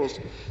officials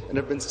and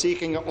have been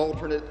seeking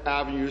alternate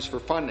avenues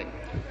for funding.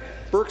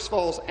 Burkes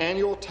Falls'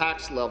 annual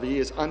tax levy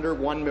is under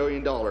 $1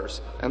 million,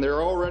 and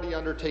they're already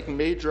undertaking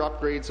major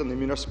upgrades on the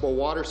municipal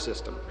water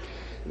system.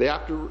 They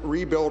have to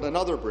rebuild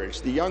another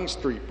bridge, the Yonge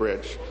Street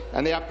Bridge,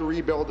 and they have to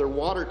rebuild their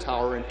water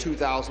tower in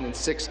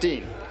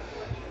 2016.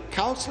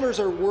 Councillors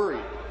are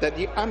worried that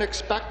the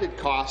unexpected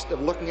cost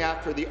of looking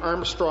after the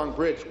Armstrong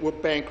Bridge will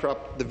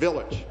bankrupt the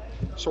village.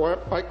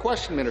 So my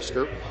question,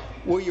 Minister,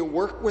 will you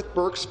work with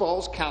Burkes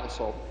Falls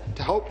Council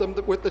to help them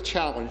with the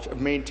challenge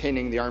of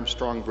maintaining the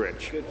Armstrong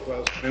Bridge? Good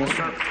question.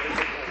 Minister.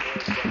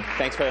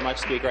 Thanks very much,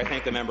 Speaker. I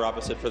thank the member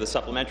opposite for the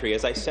supplementary.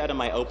 As I said in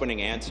my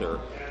opening answer,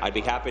 I'd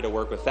be happy to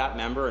work with that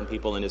member and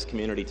people in his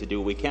community to do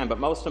what we can. But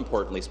most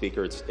importantly,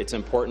 Speaker, it's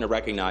important to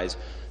recognize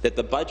that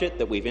the budget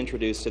that we've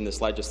introduced in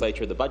this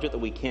legislature, the budget that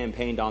we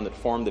campaigned on that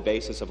formed the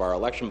basis of our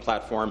election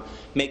platform,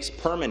 makes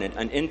permanent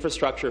an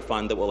infrastructure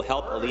fund that will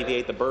help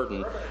alleviate the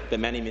burden that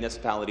many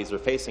municipalities are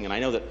facing. And I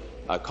know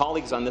that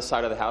colleagues on this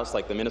side of the House,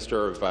 like the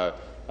Minister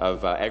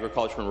of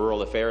Agriculture and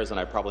Rural Affairs, and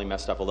I probably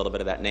messed up a little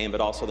bit of that name,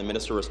 but also the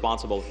Minister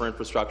responsible for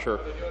infrastructure,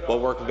 will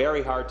work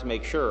very hard to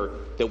make sure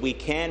that we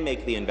can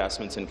make the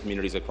investments in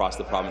communities across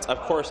the province. Of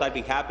course, I'd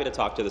be happy to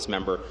talk to this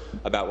member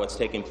about what's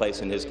taking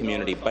place in his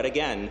community, but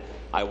again,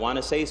 I want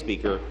to say,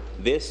 Speaker,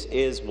 this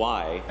is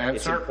why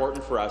it's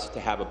important for us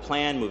to have a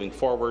plan moving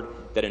forward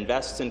that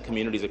invests in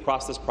communities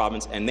across this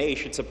province, and they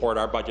should support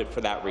our budget for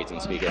that reason,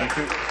 Speaker. Thank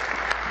you.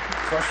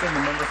 Question, the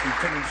member from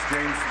Timmins,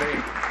 James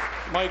Bay.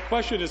 My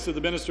question is to the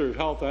Minister of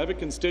Health. I have a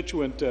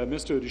constituent,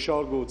 Mr.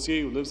 Richard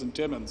Gauthier, who lives in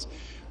Timmins,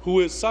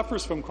 who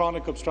suffers from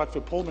chronic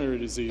obstructive pulmonary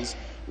disease,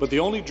 but the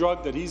only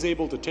drug that he's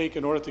able to take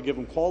in order to give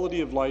him quality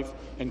of life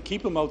and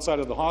keep him outside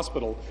of the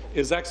hospital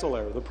is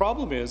Exolair. The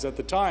problem is, at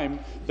the time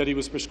that he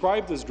was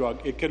prescribed this drug,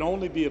 it can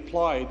only be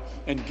applied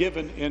and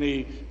given in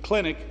a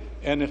clinic,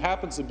 and it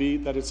happens to be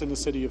that it's in the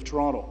City of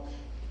Toronto.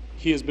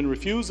 He has been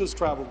refused his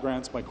travel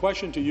grants. My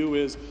question to you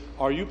is,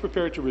 are you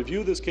prepared to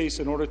review this case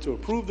in order to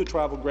approve the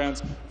travel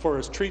grants for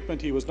his treatment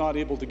he was not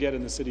able to get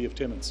in the City of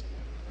Timmins?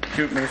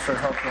 Minister of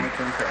Health,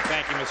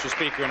 Thank you, Mr.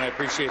 Speaker, and I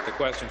appreciate the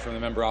question from the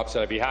member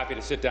opposite. I'd be happy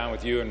to sit down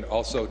with you and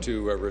also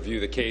to review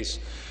the case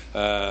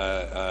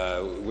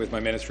with my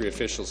ministry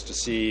officials to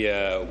see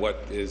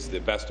what is the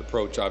best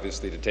approach,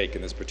 obviously, to take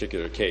in this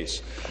particular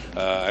case.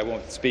 I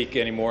won't speak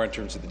any more in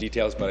terms of the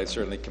details, but I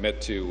certainly commit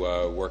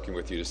to working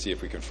with you to see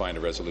if we can find a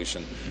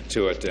resolution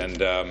to it.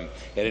 And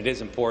it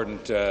is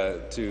important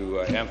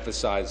to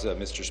emphasize,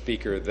 Mr.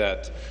 Speaker,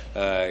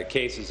 that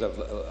cases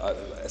of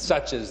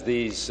such as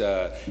these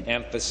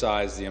emphasize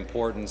the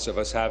importance of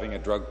us having a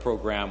drug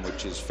program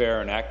which is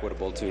fair and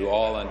equitable to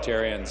all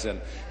Ontarians,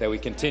 and that we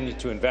continue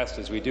to invest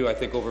as we do. I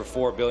think over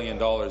 $4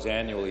 billion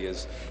annually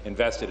is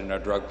invested in our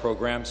drug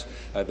programs.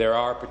 There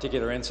are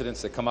particular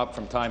incidents that come up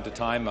from time to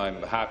time.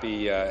 I'm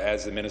happy,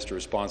 as the minister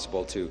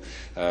responsible, to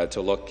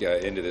look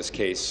into this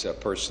case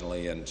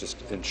personally and just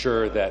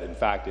ensure that, in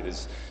fact, it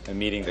is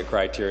meeting the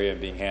criteria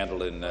and being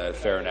handled in a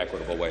fair and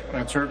equitable way.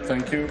 Answered.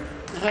 Thank you.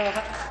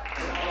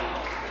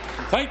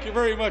 Thank you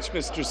very much,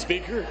 Mr.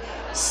 Speaker.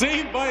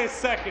 Saved by a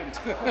second.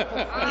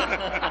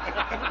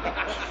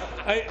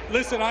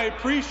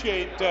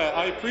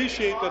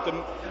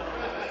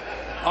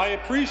 I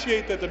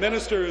appreciate that the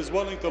minister is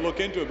willing to look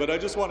into it, but I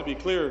just want to be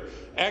clear,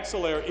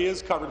 Exolair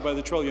is covered by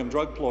the Trillium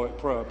Drug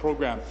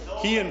Program.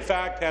 He, in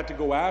fact, had to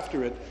go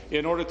after it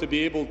in order to be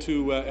able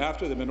to,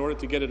 in order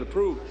to get it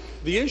approved.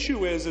 The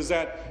issue is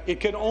that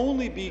it can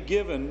only be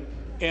given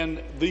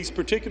in these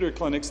particular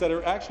clinics that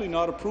are actually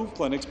not approved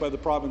clinics by the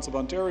province of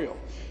Ontario.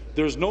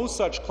 There's no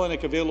such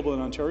clinic available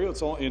in Ontario.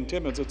 It's all in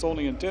Timmins. It's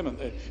only in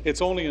Timmins.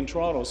 It's only in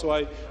Toronto. So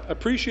I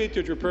appreciate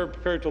that you're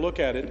prepared to look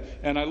at it,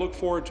 and I look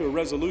forward to a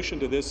resolution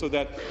to this so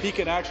that he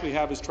can actually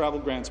have his travel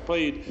grants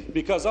paid,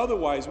 because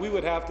otherwise we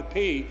would have to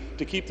pay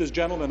to keep this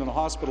gentleman in a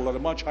hospital at a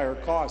much higher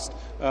cost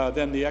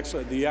than the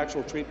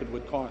actual treatment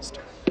would cost.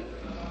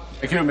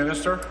 Thank you,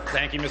 Minister.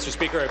 Thank you, Mr.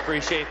 Speaker. I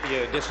appreciate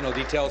the additional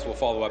details. We'll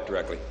follow up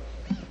directly.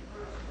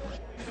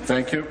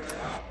 Thank you.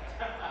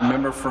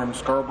 Member from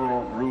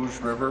Scarborough Rouge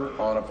River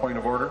on a point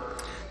of order.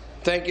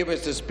 Thank you,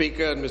 Mr.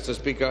 Speaker. And Mr.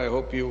 Speaker, I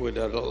hope you would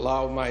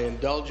allow my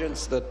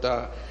indulgence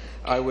that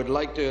I would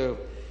like to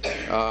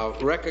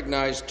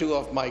recognize two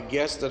of my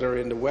guests that are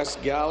in the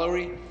West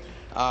Gallery.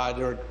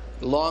 They're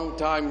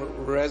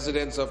long-time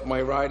residents of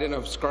my riding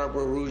of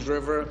Scarborough-Rouge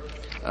River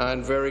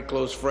and very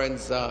close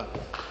friends.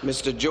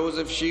 Mr.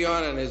 Joseph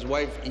Sheehan and his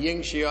wife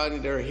Ying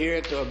Sheehan, they're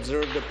here to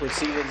observe the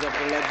proceedings of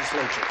the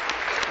legislature.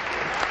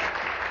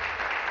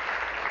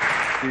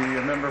 The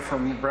member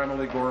from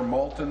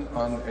Bramalea-Gore-Malton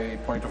on a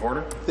point of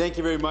order. Thank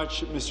you very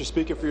much, Mr.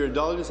 Speaker, for your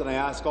indulgence, and I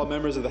ask all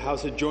members of the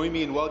House to join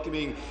me in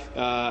welcoming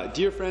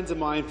dear friends of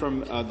mine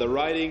from the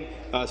riding,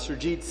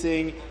 Surjit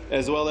Singh,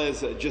 as well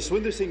as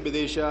Jaswinder Singh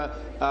Badesha,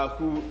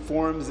 who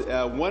forms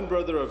one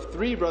brother of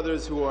three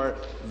brothers who are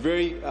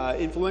very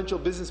influential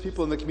business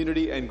people in the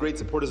community and great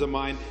supporters of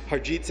mine,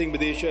 Harjit Singh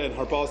Badesha and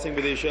Harpal Singh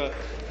Badesha,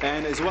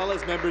 and as well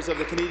as members of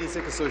the Canadian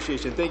Sikh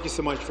Association. Thank you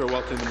so much for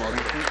welcoming them all.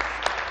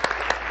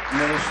 The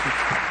Minister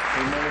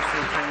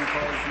of Training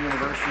College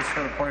Universities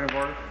for a point of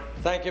order.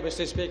 Thank you,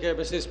 Mr. Speaker.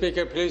 Mr.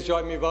 Speaker, please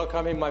join me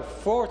welcoming my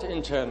fourth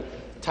intern,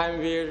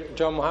 Tanveer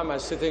John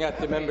Muhammad, sitting at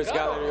the members'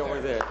 gallery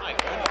over there.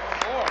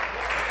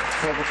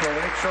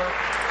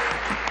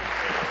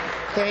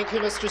 Thank you,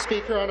 Mr.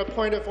 Speaker. On a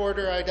point of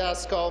order, I'd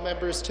ask all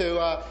members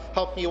to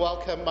help me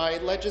welcome my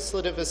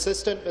legislative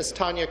assistant, Ms.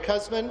 Tanya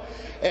Kuzman,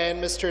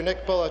 and Mr.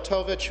 Nick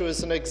Bolatovich, who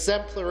is an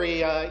exemplary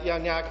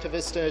young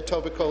activist in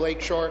Etobicoke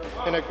Lakeshore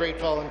and a great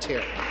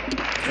volunteer.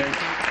 Thank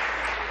you.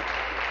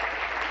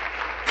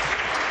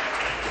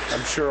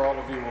 I'm sure all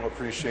of you will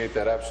appreciate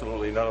that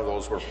absolutely none of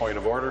those were point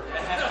of order,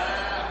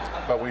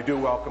 but we do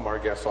welcome our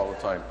guests all the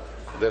time.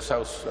 This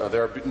House,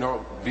 there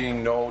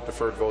being no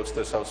deferred votes,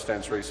 this House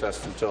stands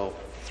recessed until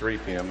 3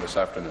 p.m. this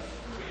afternoon.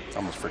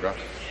 Almost forgot.